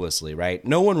hopelessly, right?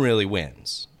 No one really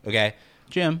wins, okay?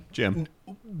 Jim,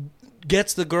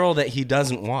 Gets the girl that he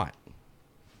doesn't want.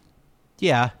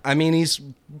 yeah, I mean,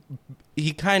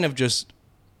 he kind of just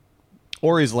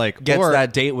Or he's like, gets or,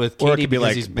 that date with or it Katie could be because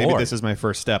like, he's maybe bored. this is my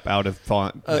first step out of in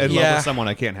love yeah. with someone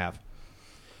I can't have.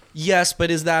 Yes,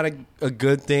 but is that a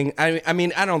good thing? I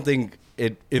mean, I don't think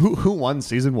it. If, Who won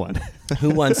season 1? who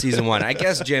won season 1? I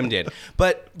guess Jim did,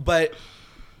 but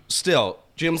still,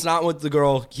 Jim's not with the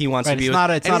girl he wants right. to be It's with. not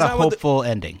a and he's not with hopeful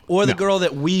ending. or the girl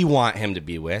that we want him to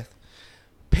be with.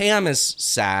 Pam is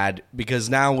sad because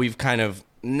now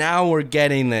we're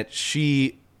getting that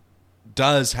she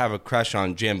does have a crush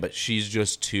on Jim, but she's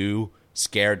just too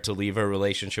scared to leave her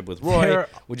relationship with Roy,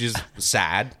 which is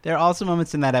sad. There are also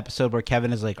moments in that episode where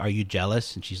Kevin is like, "Are you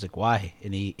jealous?" And she's like, "Why?"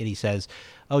 And he says,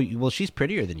 "Oh, well, she's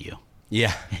prettier than you."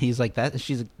 Yeah. And he's like, "That."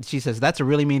 She says, "That's a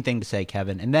really mean thing to say,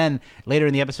 Kevin." And then later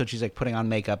in the episode, she's like putting on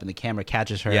makeup, and the camera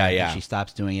catches her. Yeah, and yeah. she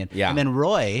stops doing it. Yeah. And then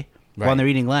Roy, Right. while they're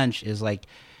eating lunch, is like,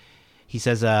 he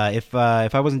says, "If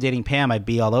I wasn't dating Pam, I'd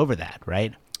be all over that,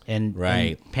 right?" And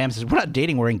Pam says, "We're not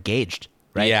dating, we're engaged."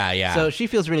 Right? Yeah, yeah. So she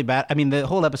feels really bad. I mean, the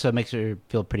whole episode makes her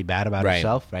feel pretty bad about Right.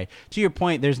 herself, right? To your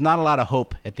point, there's not a lot of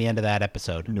hope at the end of that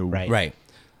episode, right? Right.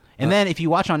 And then if you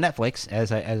watch on Netflix,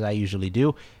 as I usually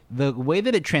do, the way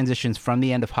that it transitions from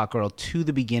the end of Hot Girl to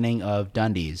the beginning of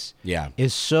Dundies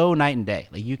is so night and day.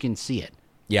 Like you can see it.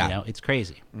 Yeah. It's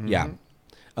crazy. Yeah.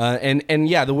 And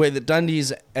yeah, the way that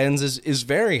Dundies ends is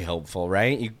very helpful,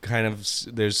 right? You kind of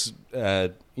there's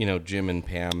Jim and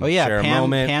Pam Oh yeah, share a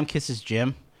moment. Pam kisses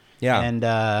Jim.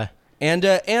 Yeah.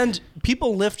 And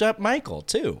people lift up Michael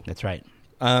too. That's right.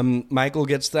 Michael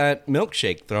gets that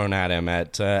milkshake thrown at him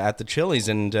at the Chili's,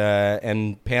 and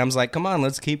Pam's like, "Come on,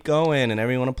 let's keep going," and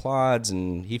everyone applauds,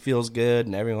 and he feels good,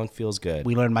 and everyone feels good.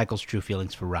 We learned Michael's true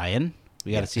feelings for Ryan.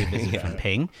 We got to see a visit from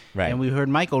Ping. Right. And we heard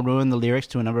Michael ruin the lyrics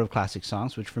to a number of classic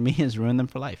songs, which for me has ruined them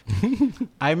for life.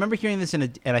 I remember hearing this and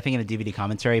I think in a DVD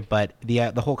commentary, but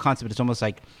the whole concept is almost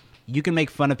like you can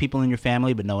make fun of people in your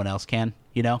family, but no one else can,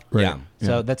 Right. Yeah.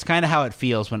 So that's kind of how it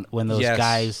feels when those Yes.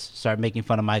 guys start making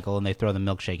fun of Michael and they throw the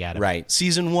milkshake at him. Right.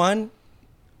 Season 1,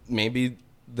 maybe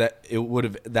that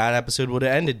episode would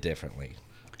have ended differently.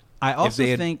 I also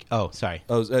they had- think. Oh, sorry.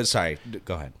 Oh, sorry.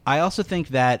 Go ahead. I also think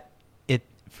that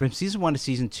from season 1 to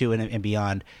season 2 and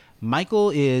beyond,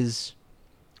 Michael is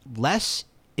less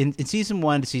in season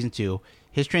 1 to season 2.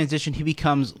 His transition, he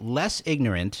becomes less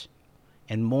ignorant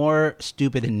and more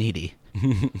stupid and needy,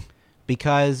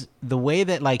 because the way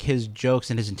that like his jokes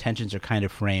and his intentions are kind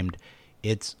of framed,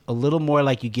 it's a little more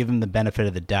like you give him the benefit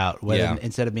of the doubt. Whether, Yeah.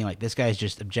 instead of being like, this guy is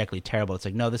just objectively terrible, it's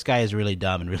like, no, this guy is really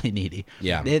dumb and really needy.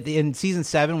 Yeah. In season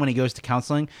 7, when he goes to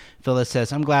counseling, Phyllis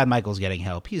says, I'm glad Michael's getting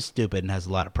help. He's stupid and has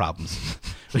a lot of problems.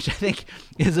 Which I think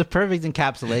is a perfect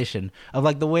encapsulation of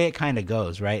like the way it kind of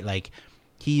goes, right? Like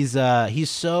he's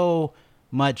so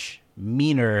much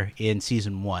meaner in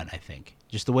season 1, I think.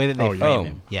 Just the way that they frame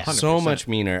him. Yeah. So much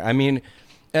meaner. I mean,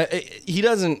 he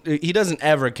doesn't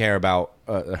ever care about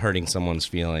hurting someone's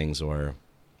feelings or.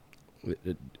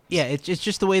 Yeah, it's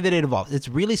just the way that it evolves. It's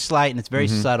really slight and it's very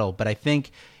subtle, but I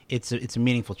think it's a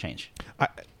meaningful change.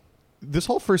 This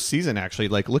whole first season, actually,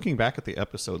 like looking back at the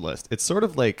episode list, it's sort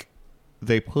of like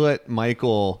they put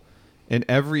Michael in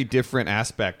every different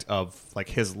aspect of like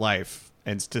his life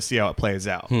and to see how it plays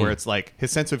out. Where it's like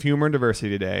his sense of humor and diversity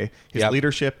today, his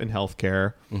leadership in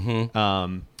healthcare,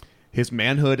 his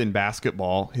manhood in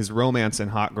basketball, his romance in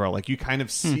Hot Girl. Like you kind of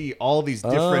see all these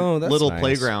different that's little nice.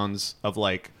 playgrounds of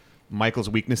like Michael's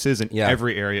weaknesses in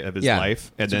every area of his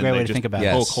life, and a then great way they to just think about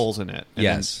it. poke Yes. holes in it. And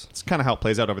Yes. then it's kind of how it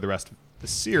plays out over the rest of the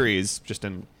series, just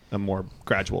in a more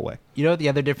gradual way. You know what the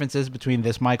other difference is between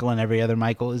this Michael and every other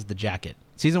Michael is the jacket.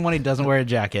 Season 1, he doesn't wear a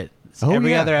jacket. Oh,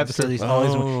 Every yeah, other that's episode,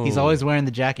 true. he's always wearing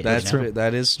the jacket. That's you know? true.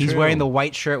 That is true. He's wearing the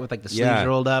white shirt with like the sleeves Yeah.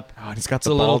 rolled up. Oh, and he's got It's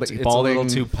the a little- balding, it's a little balding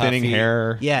too thinning puffy.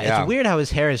 hair. Yeah, Yeah. it's weird how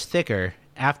his hair is thicker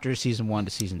after season 1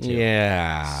 to season 2.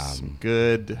 Yeah. Some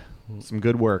good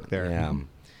work there. Yeah.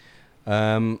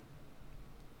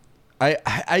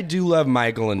 I do love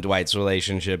Michael and Dwight's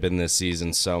relationship in this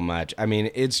season so much. I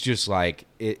mean, it's just like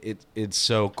it's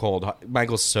so cold.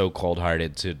 Michael's so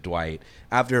cold-hearted to Dwight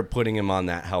after putting him on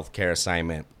that healthcare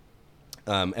assignment.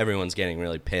 Everyone's getting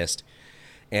really pissed,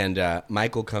 and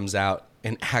Michael comes out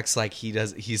and acts like he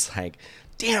does. He's like,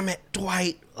 "Damn it,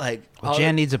 Dwight!" Like, Well,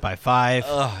 Jan needs it by 5.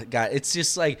 oh God, it's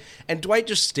just like, and Dwight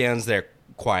just stands there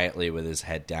quietly with his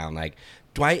head down. Like,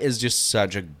 Dwight is just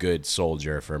such a good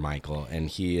soldier for Michael, and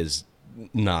he is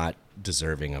not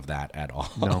deserving of that at all.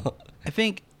 No. I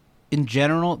think in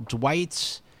general,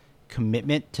 Dwight's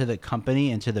commitment to the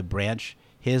company and to the branch,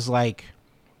 his like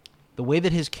the way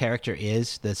that his character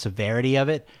is, the severity of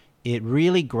it, it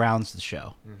really grounds the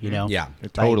show. You know, Yeah.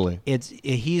 Like, Totally.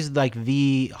 he's like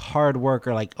the hard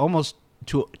worker, like almost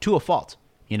to a fault.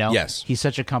 You know, Yes. he's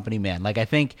such a company man. Like I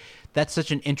think that's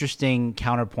such an interesting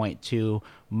counterpoint to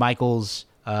Michael's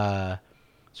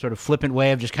sort of flippant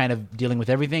way of just kind of dealing with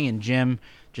everything, and Jim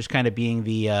just kind of being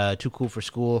the too cool for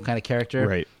school kind of character.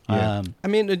 Right, yeah. I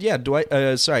mean, yeah, Dwight.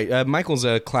 Michael's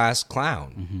a class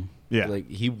clown. Yeah. Like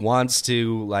he wants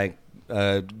to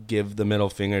give the middle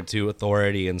finger to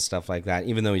authority and stuff like that,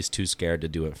 even though he's too scared to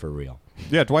do it for real.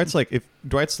 Yeah, Dwight's like,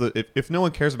 if no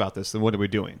one cares about this, then what are we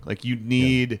doing? Like, you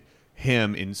need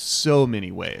him in so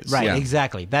many ways. Right, Yeah.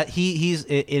 exactly. That he's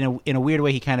in a weird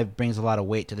way. He kind of brings a lot of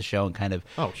weight to the show and kind of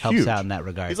helps huge. out in that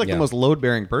regard. He's like Yeah. the most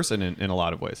load-bearing person in a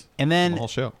lot of ways. and then the whole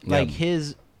show. like Yeah.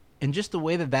 his and just the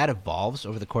way that evolves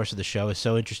over the course of the show is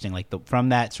so interesting. Like from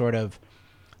that sort of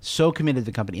so committed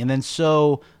to the company, and then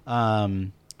so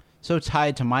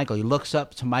tied to Michael. He looks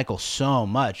up to Michael so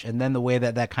much, and then the way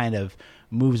that kind of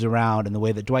moves around, and the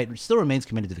way that Dwight still remains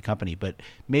committed to the company, but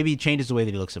maybe changes the way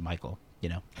that he looks at Michael. You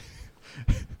know.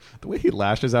 The way he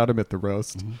lashes at him at the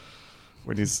roast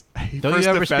when he Don't first you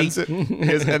ever defends speak-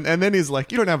 it, and then he's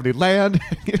like, "You don't have any land."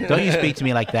 Don't you speak to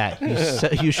me like that,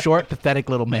 you short, pathetic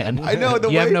little man. I know, the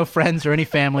you have way- no friends or any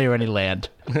family or any land.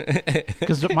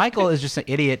 Because Michael is just an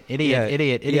idiot.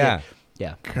 Yeah.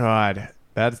 Yeah. God,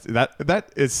 that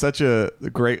is such a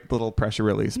great little pressure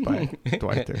release by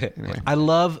Dwight there. Anyway. I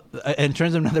love, in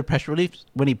terms of another pressure relief,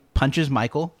 when he punches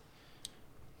Michael,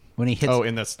 when he hits.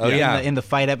 In this. yeah. in the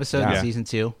fight episode Yeah. in season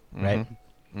 2, right?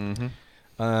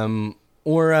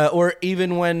 Or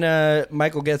even when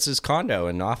Michael gets his condo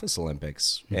in Office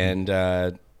Olympics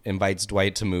and invites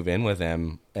Dwight to move in with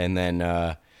him, and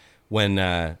then when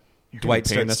Dwight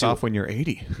paying starts this to off when you're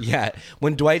 80. yeah,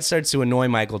 when Dwight starts to annoy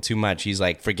Michael too much, he's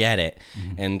like, "Forget it,"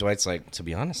 and Dwight's like, "To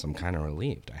be honest, I'm kind of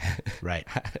relieved. Right.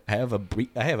 I have a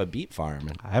beet farm."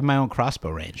 And, I have my own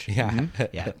crossbow range. yeah,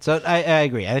 Yeah. So I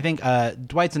agree. I think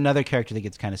Dwight's another character that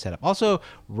gets kind of set up. Also,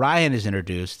 Ryan is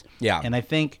introduced. Yeah. And I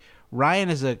think Ryan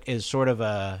is sort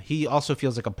of he also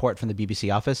feels like a port from the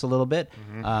BBC office a little bit.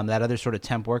 That other sort of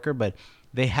temp worker, but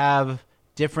they have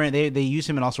different. They use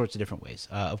him in all sorts of different ways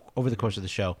over the course of the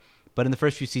show. But in the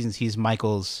first few seasons, he's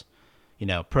Michael's,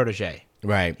 protege.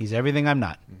 right. He's everything I'm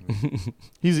not.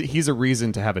 He's a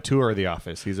reason to have a tour of the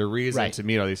office. He's a reason Right. to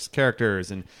meet all these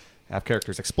characters and have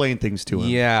characters explain things to him.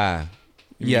 Yeah,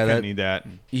 You yeah. kinda need that.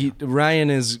 Ryan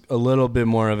is a little bit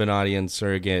more of an audience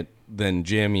surrogate than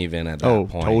Jim, even at that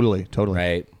point. Totally.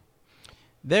 Right.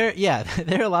 there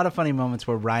are a lot of funny moments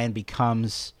where Ryan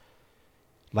becomes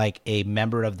like a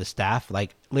member of the staff.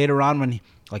 Like later on when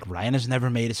Ryan has never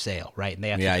made a sale, right? And they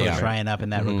have to coach Ryan up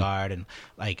in that regard, and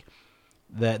like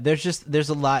there's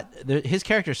a lot. His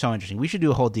character is so interesting. We should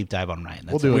do a whole deep dive on Ryan.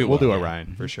 We'll do a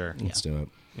Ryan for sure. Let's do it.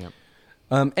 Yep.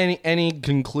 Any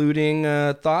concluding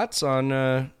thoughts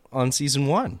on season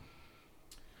 1?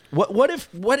 What if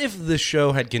the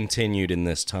show had continued in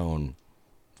this tone?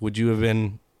 Would you have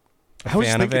been I was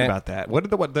fan thinking of it? about that. What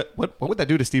would that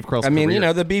do to Steve Carell's I mean,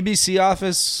 career? the BBC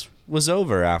office was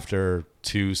over after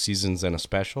 2 seasons and a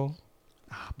special.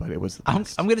 But it was. I'm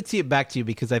going to tee it back to you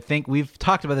because I think we've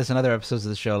talked about this in other episodes of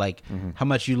the show, like how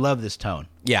much you love this tone.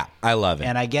 Yeah, I love it.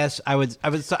 And I guess I would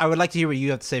like to hear what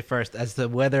you have to say first as to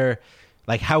whether,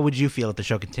 like, how would you feel if the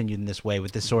show continued in this way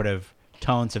with this sort of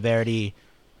tone, severity?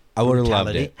 I would have loved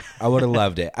brutality? it. I would have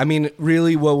loved it. I mean,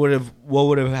 really, what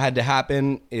would have had to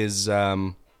happen is,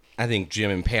 I think Jim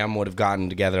and Pam would have gotten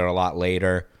together a lot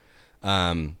later.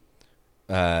 Probably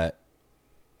would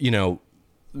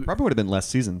have been less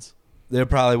seasons. There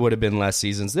probably would have been less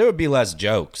seasons. There would be less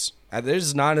jokes.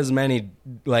 There's not as many.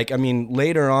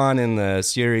 Later on in the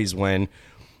series, when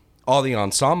all the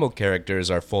ensemble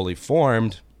characters are fully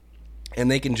formed,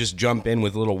 and they can just jump in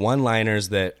with little one-liners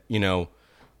that in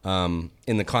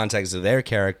the context of their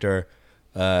character.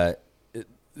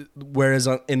 Whereas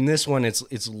in this one,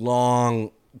 it's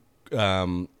long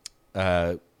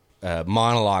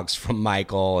monologues from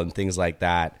Michael and things like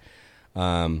that.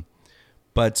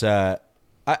 But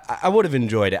I would have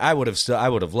enjoyed it. I would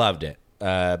have loved it.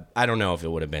 I don't know if it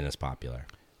would have been as popular.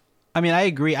 I mean, I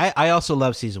agree. I also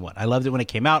love season 1. I loved it when it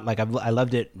came out. Like I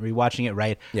loved it rewatching it.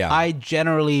 Right. Yeah. I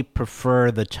generally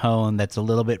prefer the tone that's a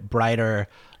little bit brighter,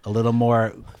 a little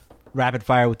more rapid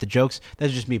fire with the jokes.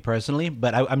 That's just me personally.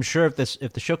 But I'm sure if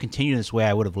the show continued this way,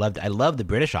 I would have loved it. I love the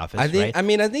British Office. I think. Right? I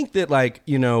mean, I think that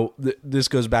this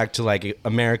goes back to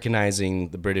Americanizing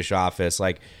the British Office.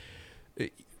 Like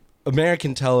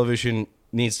American television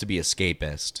needs to be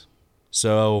escapist.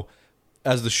 So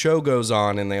as the show goes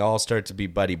on and they all start to be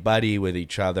buddy-buddy with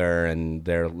each other and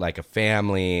they're like a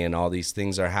family and all these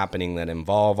things are happening that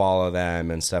involve all of them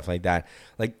and stuff like that,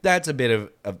 like that's a bit of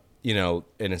an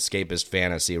escapist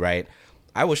fantasy, right?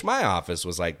 I wish my office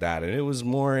was like that and it was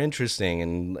more interesting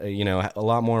and, a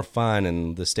lot more fun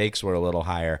and the stakes were a little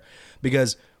higher.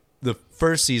 Because the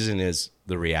first season is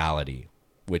the reality,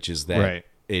 which is that Right.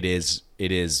 it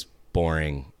is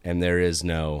boring and there is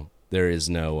no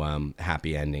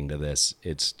happy ending to this.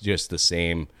 It's just the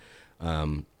same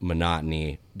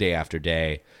monotony day after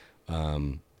day,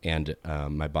 and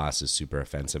my boss is super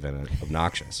offensive and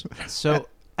obnoxious. So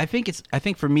I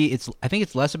think for me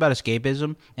it's less about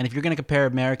escapism. And if you're going to compare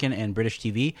American and British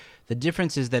TV, the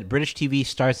difference is that British TV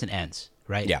starts and ends,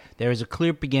 right? Yeah. There is a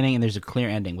clear beginning and there's a clear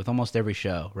ending with almost every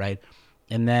show, right?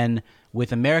 And then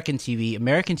with American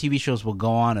TV shows will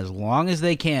go on as long as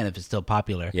they can if it's still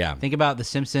popular. Yeah. Think about The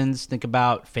Simpsons. Think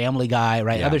about Family Guy,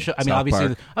 right? Yeah. Other shows. I mean, South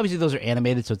Park. obviously those are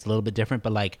animated, so it's a little bit different.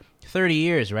 But like 30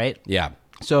 years, right? Yeah.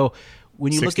 So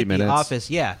when you look 60 at minutes. The Office,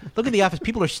 look at The Office.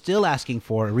 People are still asking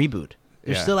for a reboot.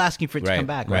 They're Yeah. still asking for it to Right, come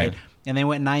back, right. right? And they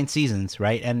went 9 seasons,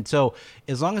 right? And so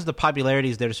as long as the popularity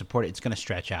is there to support it, it's going to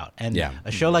stretch out. And Yeah.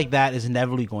 a show like that is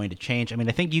inevitably going to change. I mean,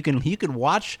 I think you could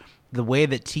watch the way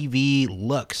that TV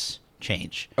looks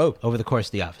change over the course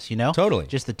of The Office, Totally.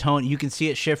 Just the tone. You can see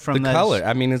it shift from The color.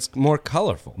 I mean, it's more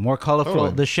colorful. more colorful.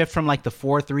 Totally. The shift from like the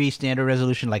 4:3 standard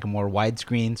resolution, like a more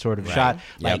widescreen sort of shot.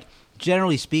 Yep. Like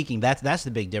generally speaking, that's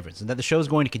the big difference, and that the show is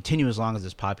going to continue as long as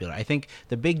it's popular. I think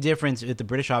the big difference with the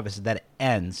British Office is that it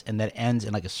ends, and that it ends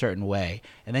in like a certain way,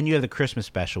 and then you have the Christmas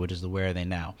special, which is the Where Are They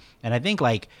Now? And I think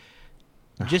like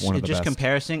just one of the best.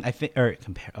 comparison, I think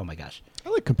compare. Oh my gosh. I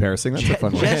like comparison. That's a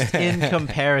fun one. Just in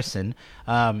comparison,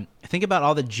 think about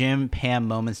all the Jim Pam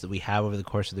moments that we have over the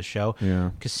course of the show.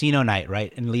 Yeah. Casino night,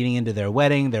 right, and leading into their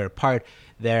wedding, they're apart,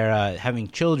 they're having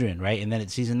children, right, and then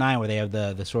it's season 9 where they have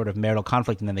the sort of marital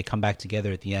conflict, and then they come back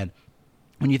together at the end.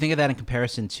 When you think of that in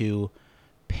comparison to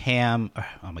Pam,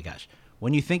 oh my gosh,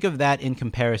 when you think of that in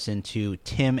comparison to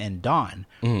Tim and Dawn,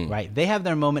 right, they have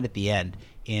their moment at the end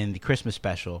in the Christmas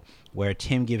special where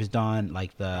Tim gives Dawn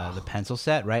like the pencil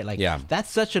set, right? Like Yeah. that's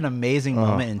such an amazing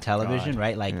moment in television,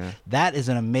 right? Like that is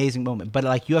an amazing moment, but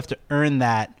like you have to earn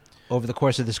that over the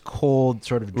course of this cold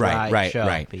sort of dry show.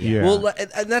 Right. But Yeah. Well,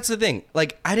 and that's the thing.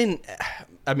 Like,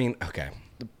 okay,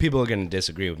 people are going to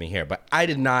disagree with me here, but I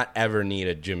did not ever need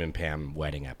a Jim and Pam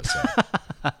wedding episode.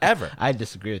 Ever. I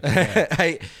disagree with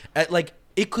you. Like,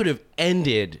 it could have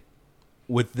ended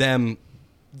with them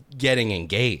getting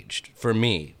engaged for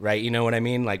me, right? You know what I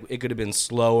mean? Like, it could have been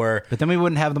slower. But then we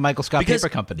wouldn't have the Michael Scott Paper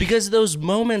Company. Because those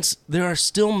moments, there are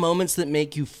still moments that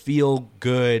make you feel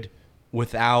good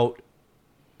without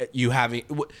you having...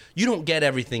 You don't get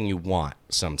everything you want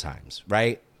sometimes,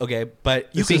 right? Okay, but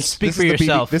you can speak for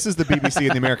yourself. This is the BBC in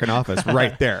the American Office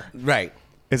right there. Right.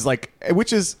 It's like,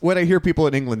 which is what I hear people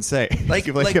in England say. Like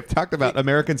I've talked about,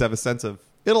 Americans have a sense of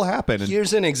it'll happen. And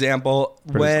Here's an example.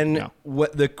 When no.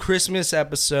 what the Christmas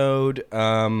episode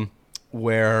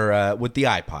where with the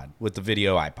iPod, with the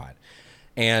video iPod,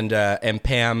 and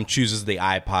Pam chooses the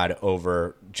iPod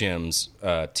over Jim's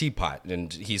teapot,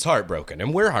 and he's heartbroken,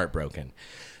 and we're heartbroken.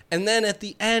 And then at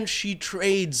the end, she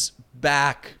trades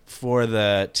back for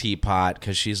the teapot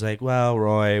because she's like, well,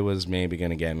 Roy was maybe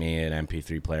going to get me an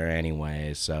MP3 player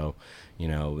anyway, so,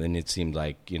 and it seemed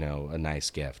like, a nice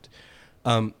gift.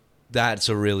 That's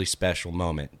a really special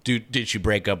moment. Did she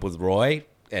break up with Roy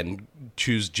and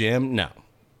choose Jim? No.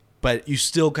 But you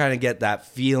still kind of get that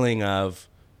feeling of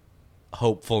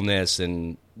hopefulness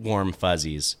and warm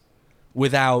fuzzies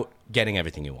without getting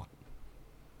everything you want.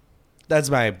 That's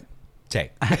my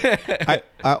take. I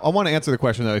want to answer the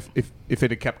question, though, if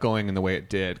it had kept going in the way it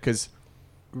did. Because,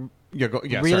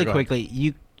 really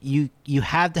quickly, you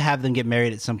had to have them get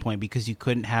married at some point because you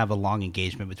couldn't have a long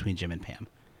engagement between Jim and Pam.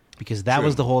 Because that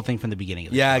was the whole thing from the beginning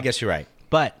of the show. I guess you're right.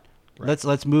 But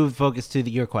let's move focus to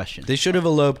your question. They should have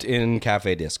eloped in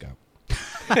Cafe Disco.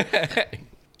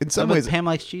 In some ways, Pam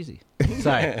likes cheesy.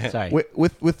 Sorry.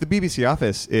 With the BBC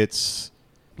Office, it's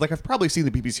like I've probably seen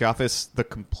the BBC Office, the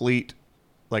complete,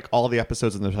 like all the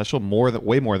episodes in the special,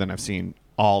 way more than I've seen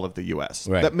all of the US.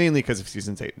 Right. That mainly because of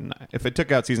seasons 8 and 9. If it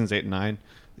took out seasons 8 and 9,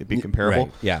 it'd be comparable.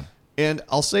 Right. Yeah. And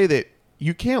I'll say that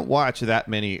you can't watch that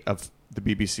many of the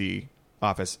BBC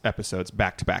Office episodes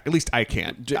back to back. At least I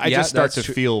can't. I just start to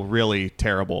feel really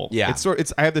terrible. Yeah.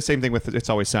 I have the same thing with It's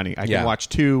Always Sunny. I can watch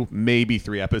 2, maybe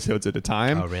 3 episodes at a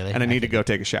time. Oh, really? And I need to go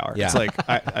take a shower. Yeah. It's like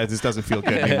this doesn't feel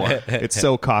good anymore. It's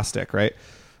so caustic, right?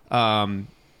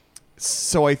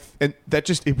 So it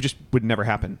just would never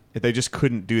happen. They just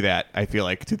couldn't do that. I feel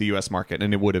like to the U.S. market,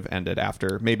 and it would have ended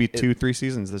after maybe 2-3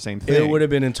 seasons. The same thing. It would have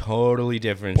been a totally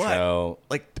different show.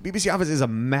 Like the BBC Office is a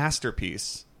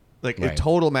masterpiece, like a Right.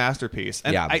 total masterpiece.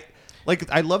 And Yeah.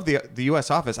 I love the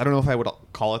U.S. Office. I don't know if I would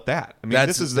call it that. I mean,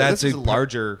 this is a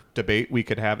larger debate we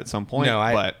could have at some point.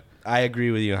 But I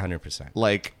agree with you 100%.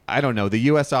 like, I don't know. The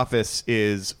U.S. Office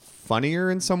is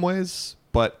funnier in some ways,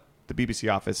 but the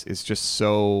BBC Office is just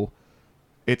so.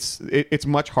 It's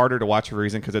much harder to watch for a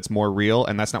reason because it's more real,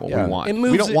 and that's not what we want.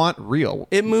 We don't want real.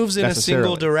 It moves in a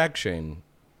single necessarily. direction.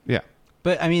 Yeah.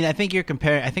 But I mean, I think we're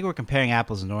comparing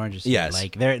apples and oranges. Here. Yes.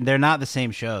 Like they're not the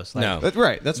same shows. Like, No. That's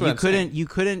right. That's what I'm saying. you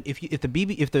couldn't if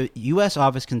the U.S.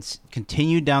 Office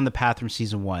continued down the path from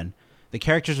season 1, the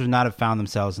characters would not have found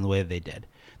themselves in the way that they did.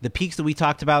 The peaks that we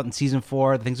talked about in season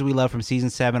 4, the things that we love from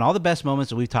season 7, all the best moments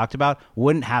that we've talked about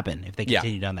wouldn't happen if they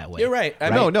continued down that way. You're right.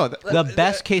 No. The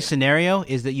best case scenario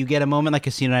is that you get a moment like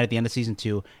Casino Night at the end of season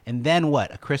 2, and then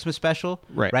what? A Christmas special,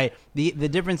 Right? Right. The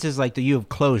difference is like you have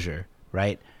closure,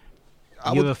 right?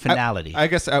 You have a finality, I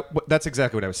guess that's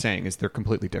exactly what I was saying. Is they're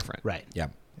completely different, right? Yeah.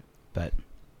 But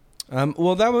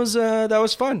Well, that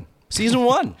was fun. Season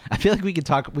 1. I feel like we could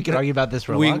argue about this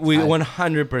for a we long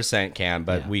time. 100% can,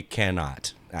 but Yeah. we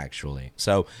cannot actually.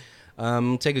 So,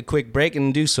 take a quick break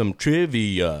and do some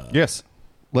trivia. Yes,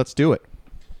 let's do it.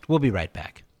 We'll be right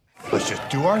back. Let's just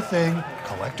do our thing,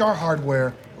 collect our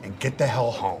hardware, and get the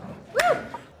hell home.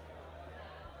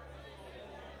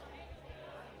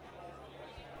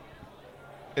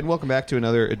 And welcome back to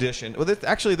another edition. Well,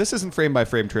 this isn't frame by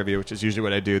frame trivia, which is usually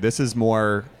what I do. This is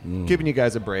more giving you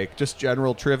guys a break, just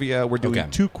general trivia. We're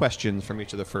doing 2 questions from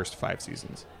each of the first 5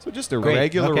 seasons, so just a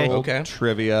regular old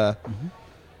trivia. Mm-hmm.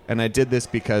 And I did this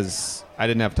because I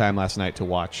didn't have time last night to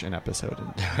watch an episode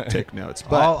and take notes.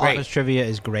 But all office trivia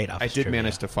is great. I did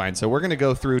manage to find. So we're going to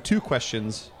go through 2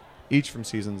 questions, each from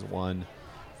seasons 1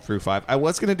 through 5. I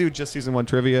was going to do just season 1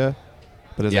 trivia.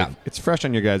 But it's fresh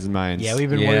on your guys' minds. Yeah, we've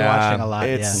been watching a lot.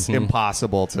 It's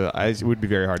impossible to. It would be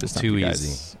very hard to stop Too you guys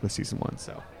easy with season 1.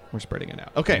 So we're spreading it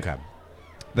out. Okay.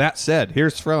 That said,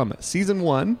 here's from season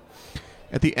 1.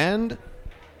 At the end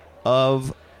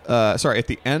of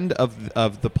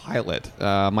the pilot,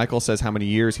 Michael says how many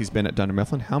years he's been at Dunder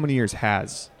Mifflin. How many years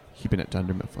has he been at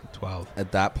Dunder Mifflin? 12.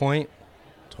 At that point,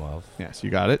 12. Yes, you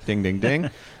got it. Ding, ding, ding.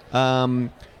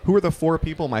 Who are the 4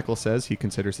 people Michael says he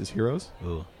considers his heroes?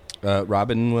 Ooh.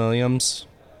 Robin Williams.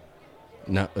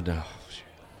 No.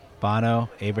 Bono,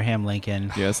 Abraham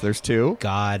Lincoln. Yes, there's 2.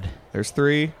 God. There's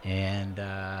 3. And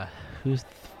who's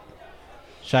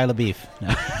Shia LaBeouf? No.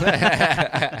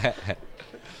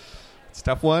 It's a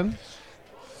tough one.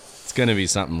 It's gonna be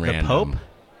something The random. Pope?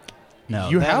 No.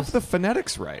 You that have was- the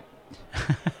phonetics right.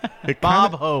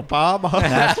 Bob Hope. Bob Hope.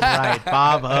 That's right,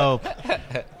 Bob Hope.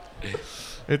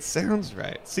 It sounds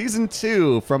right. Season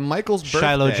 2 from Michael's birthday.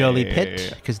 Shiloh Jolie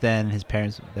Pitt, because then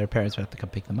their parents would have to come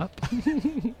pick them up.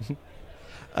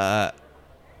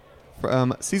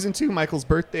 From Season 2, Michael's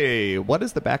birthday. What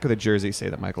does the back of the jersey say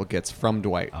that Michael gets from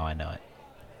Dwight? Oh, I know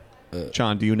it.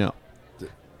 Sean, do you know?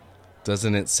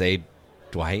 Doesn't it say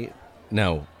Dwight?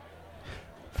 No.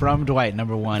 From Dwight,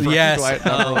 number 1. Yes. Dwight,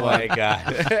 Oh my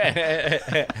god.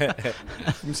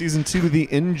 From Season 2, The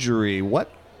Injury.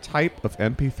 What type of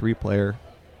MP3 player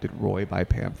did Roy buy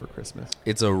Pam for Christmas?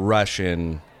 It's a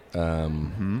Russian.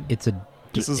 It's a.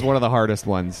 This is one of the hardest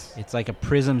ones. It's like a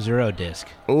Prism Zero disc.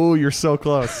 Oh, you're so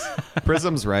close.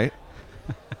 Prism's right.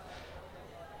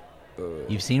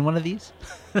 You've seen one of these?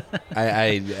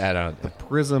 I don't.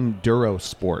 Prism Duro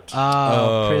Sport.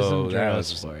 Oh, Prism that Zero was-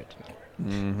 Sport.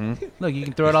 Look, you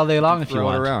can throw it all day long if you Throw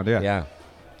want. it around, yeah. Yeah.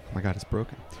 Oh my God, it's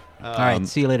broken. All right,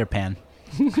 see you later, Pan.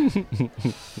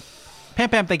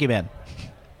 Pam, thank you, man.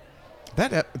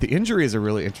 The Injury is a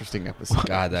really interesting episode.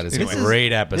 God, that is a This is-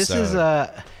 great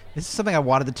episode. This is something I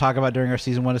wanted to talk about during our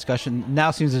season 1 discussion.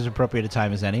 Now seems as appropriate a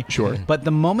time as any. Sure. But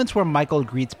the moments where Michael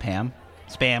greets Pam,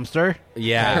 Spamster,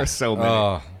 Yeah. There are so many.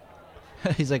 Oh.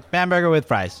 he's like, hamburger with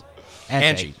fries.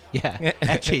 And shake. Yeah,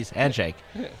 and cheese, and shake.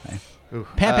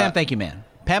 Pam, thank you, man.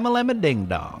 Pamela Ding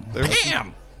Dong.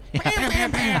 Bam!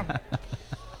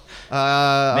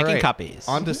 All Making copies.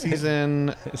 On to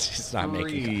season She's not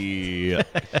making 3.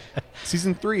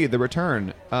 Season 3, The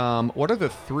Return. What are the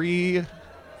three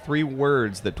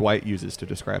words that Dwight uses to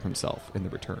describe himself in The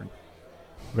Return?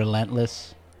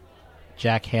 Relentless,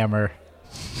 jackhammer.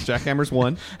 Jackhammer's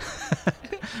one.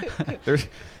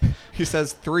 He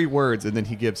says 3 words and then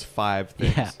he gives 5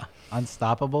 things. Yeah,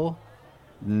 unstoppable,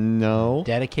 No.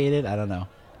 dedicated. I don't know.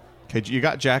 Okay, you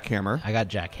got Jackhammer. I got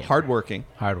jackhammer. Hardworking.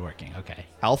 Hardworking. Okay.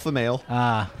 Alpha male.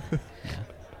 Ah,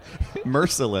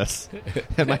 Merciless.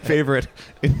 And my favorite,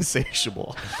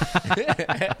 insatiable.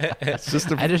 It's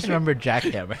just I just remember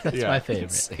jackhammer. That's Yeah. my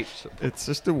favorite. It's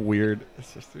just a weird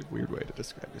way to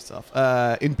describe yourself.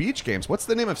 In beach games, what's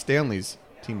the name of Stanley's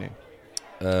team name?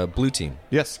 Blue team.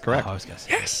 Yes, correct. Oh, I was gonna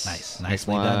say. Yes. Nicely Nice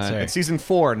done, one. sir. In season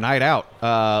 4, Night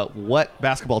Out. What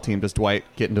basketball team does Dwight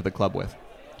get into the club with?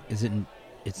 Is it?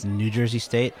 It's New Jersey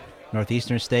State,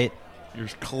 Northeastern State. You're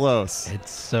close.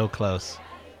 It's so close.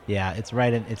 Yeah, it's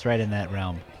right in that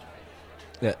realm.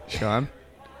 Yeah. Sean?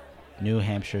 New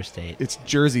Hampshire State. It's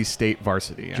Jersey State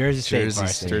varsity. Yeah. Jersey State Jersey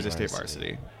varsity. Jersey State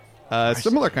varsity.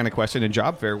 Similar kind of question in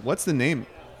job fair. What's the name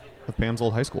of Pam's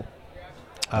old high school?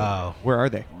 Oh, Where are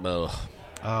they? Ugh.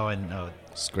 and no,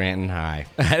 Scranton High.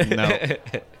 No.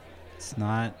 it's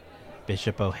not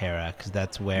Bishop O'Hara because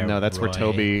that's where. No, that's where Roy-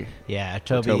 Toby. Yeah,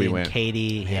 Toby Toby and went.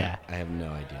 Katie. Yeah. I have no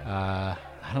idea.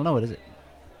 I don't know, what is it?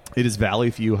 It is Valley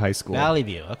View High School. Valley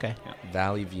View. Okay.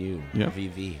 Valley View. Yeah.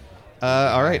 VV.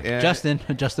 All right. Justin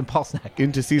Paulsnack.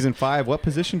 Into season 5, what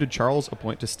position did Charles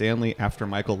appoint to Stanley after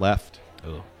Michael left?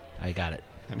 Ooh, I got it.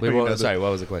 I know Wait, you know sorry, that.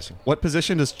 what was the question? What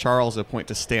position does Charles appoint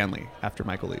to Stanley after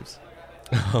Michael leaves?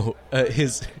 Oh,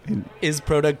 his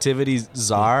productivity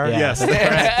czar. Yeah, Yes. that's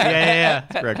correct. Yeah.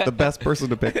 Correct. The best person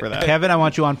to pick for that. Kevin, I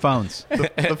want you on phones.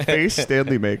 The face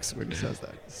Stanley makes when he says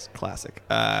that is classic.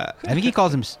 I think he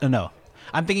calls him. No,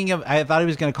 I'm thinking of. I thought he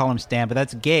was going to call him Stan, but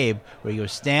that's Gabe. Where he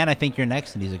goes, Stan, I think you're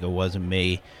next, and he's like, it wasn't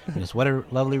me. And he goes, what a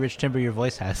lovely rich timbre your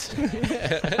voice has.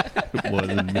 It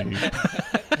wasn't me.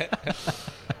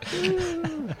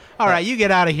 All right, you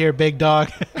get out of here, big dog.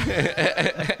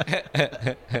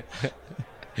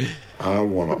 I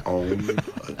want to own a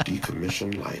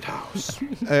decommissioned lighthouse.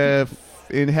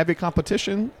 In heavy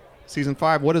competition, season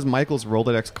 5, what does Michael's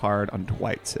Rolodex card on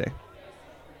Dwight say?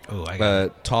 Oh, I got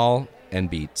it. Tall and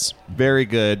beats. Very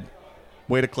good.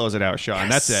 Way to close it out, Sean.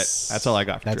 Yes. That's it. That's all I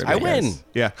got for That's trivia. I win.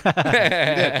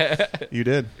 Yeah. You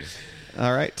did.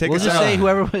 All right. Take We'll us just out. say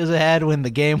whoever was ahead when the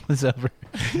game was over.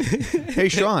 Hey,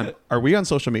 Sean, are we on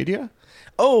social media?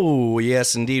 Oh,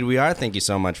 yes, indeed we are. Thank you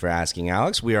so much for asking,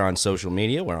 Alex. We are on social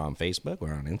media. We're on Facebook.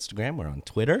 We're on Instagram. We're on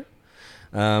Twitter.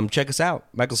 Check us out.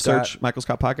 Michael Scott. Search Michael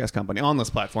Scott Podcast Company on those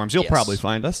platforms. You'll Yes. probably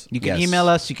find us. You can Yes. email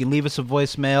us. You can leave us a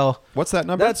voicemail. What's that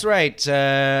number? That's right.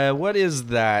 What is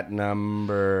that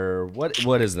number?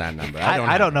 What is that number?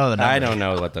 I don't know the number. I don't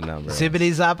know what the number is. Zippity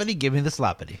zoppity, give me the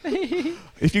sloppity.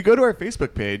 If you go to our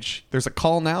Facebook page, there's a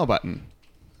call now button.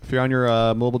 If you're on your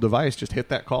mobile device, just hit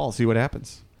that call. See what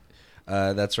happens.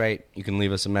 That's right. You can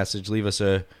leave us a message. Leave us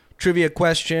a trivia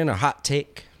question, a hot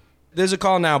take. There's a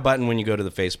call now button when you go to the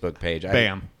Facebook page.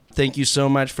 Bam. Thank you so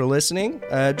much for listening.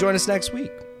 Join us next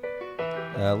week.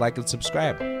 Like and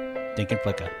subscribe. Dink and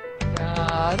flicka.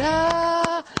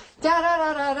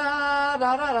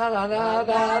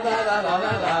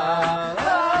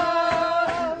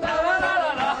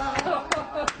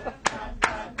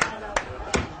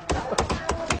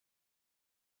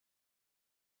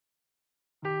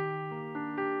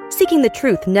 Seeking the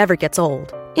truth never gets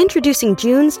old. Introducing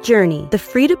June's Journey, the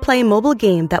free-to-play mobile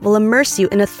game that will immerse you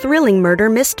in a thrilling murder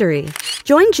mystery.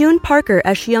 Join June Parker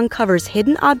as she uncovers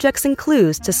hidden objects and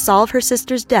clues to solve her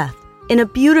sister's death in a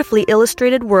beautifully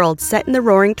illustrated world set in the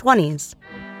Roaring '20s.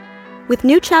 With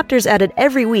new chapters added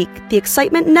every week, the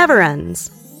excitement never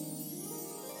ends.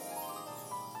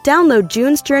 Download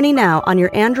June's Journey now on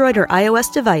your Android or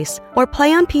iOS device, or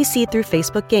play on PC through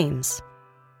Facebook Games.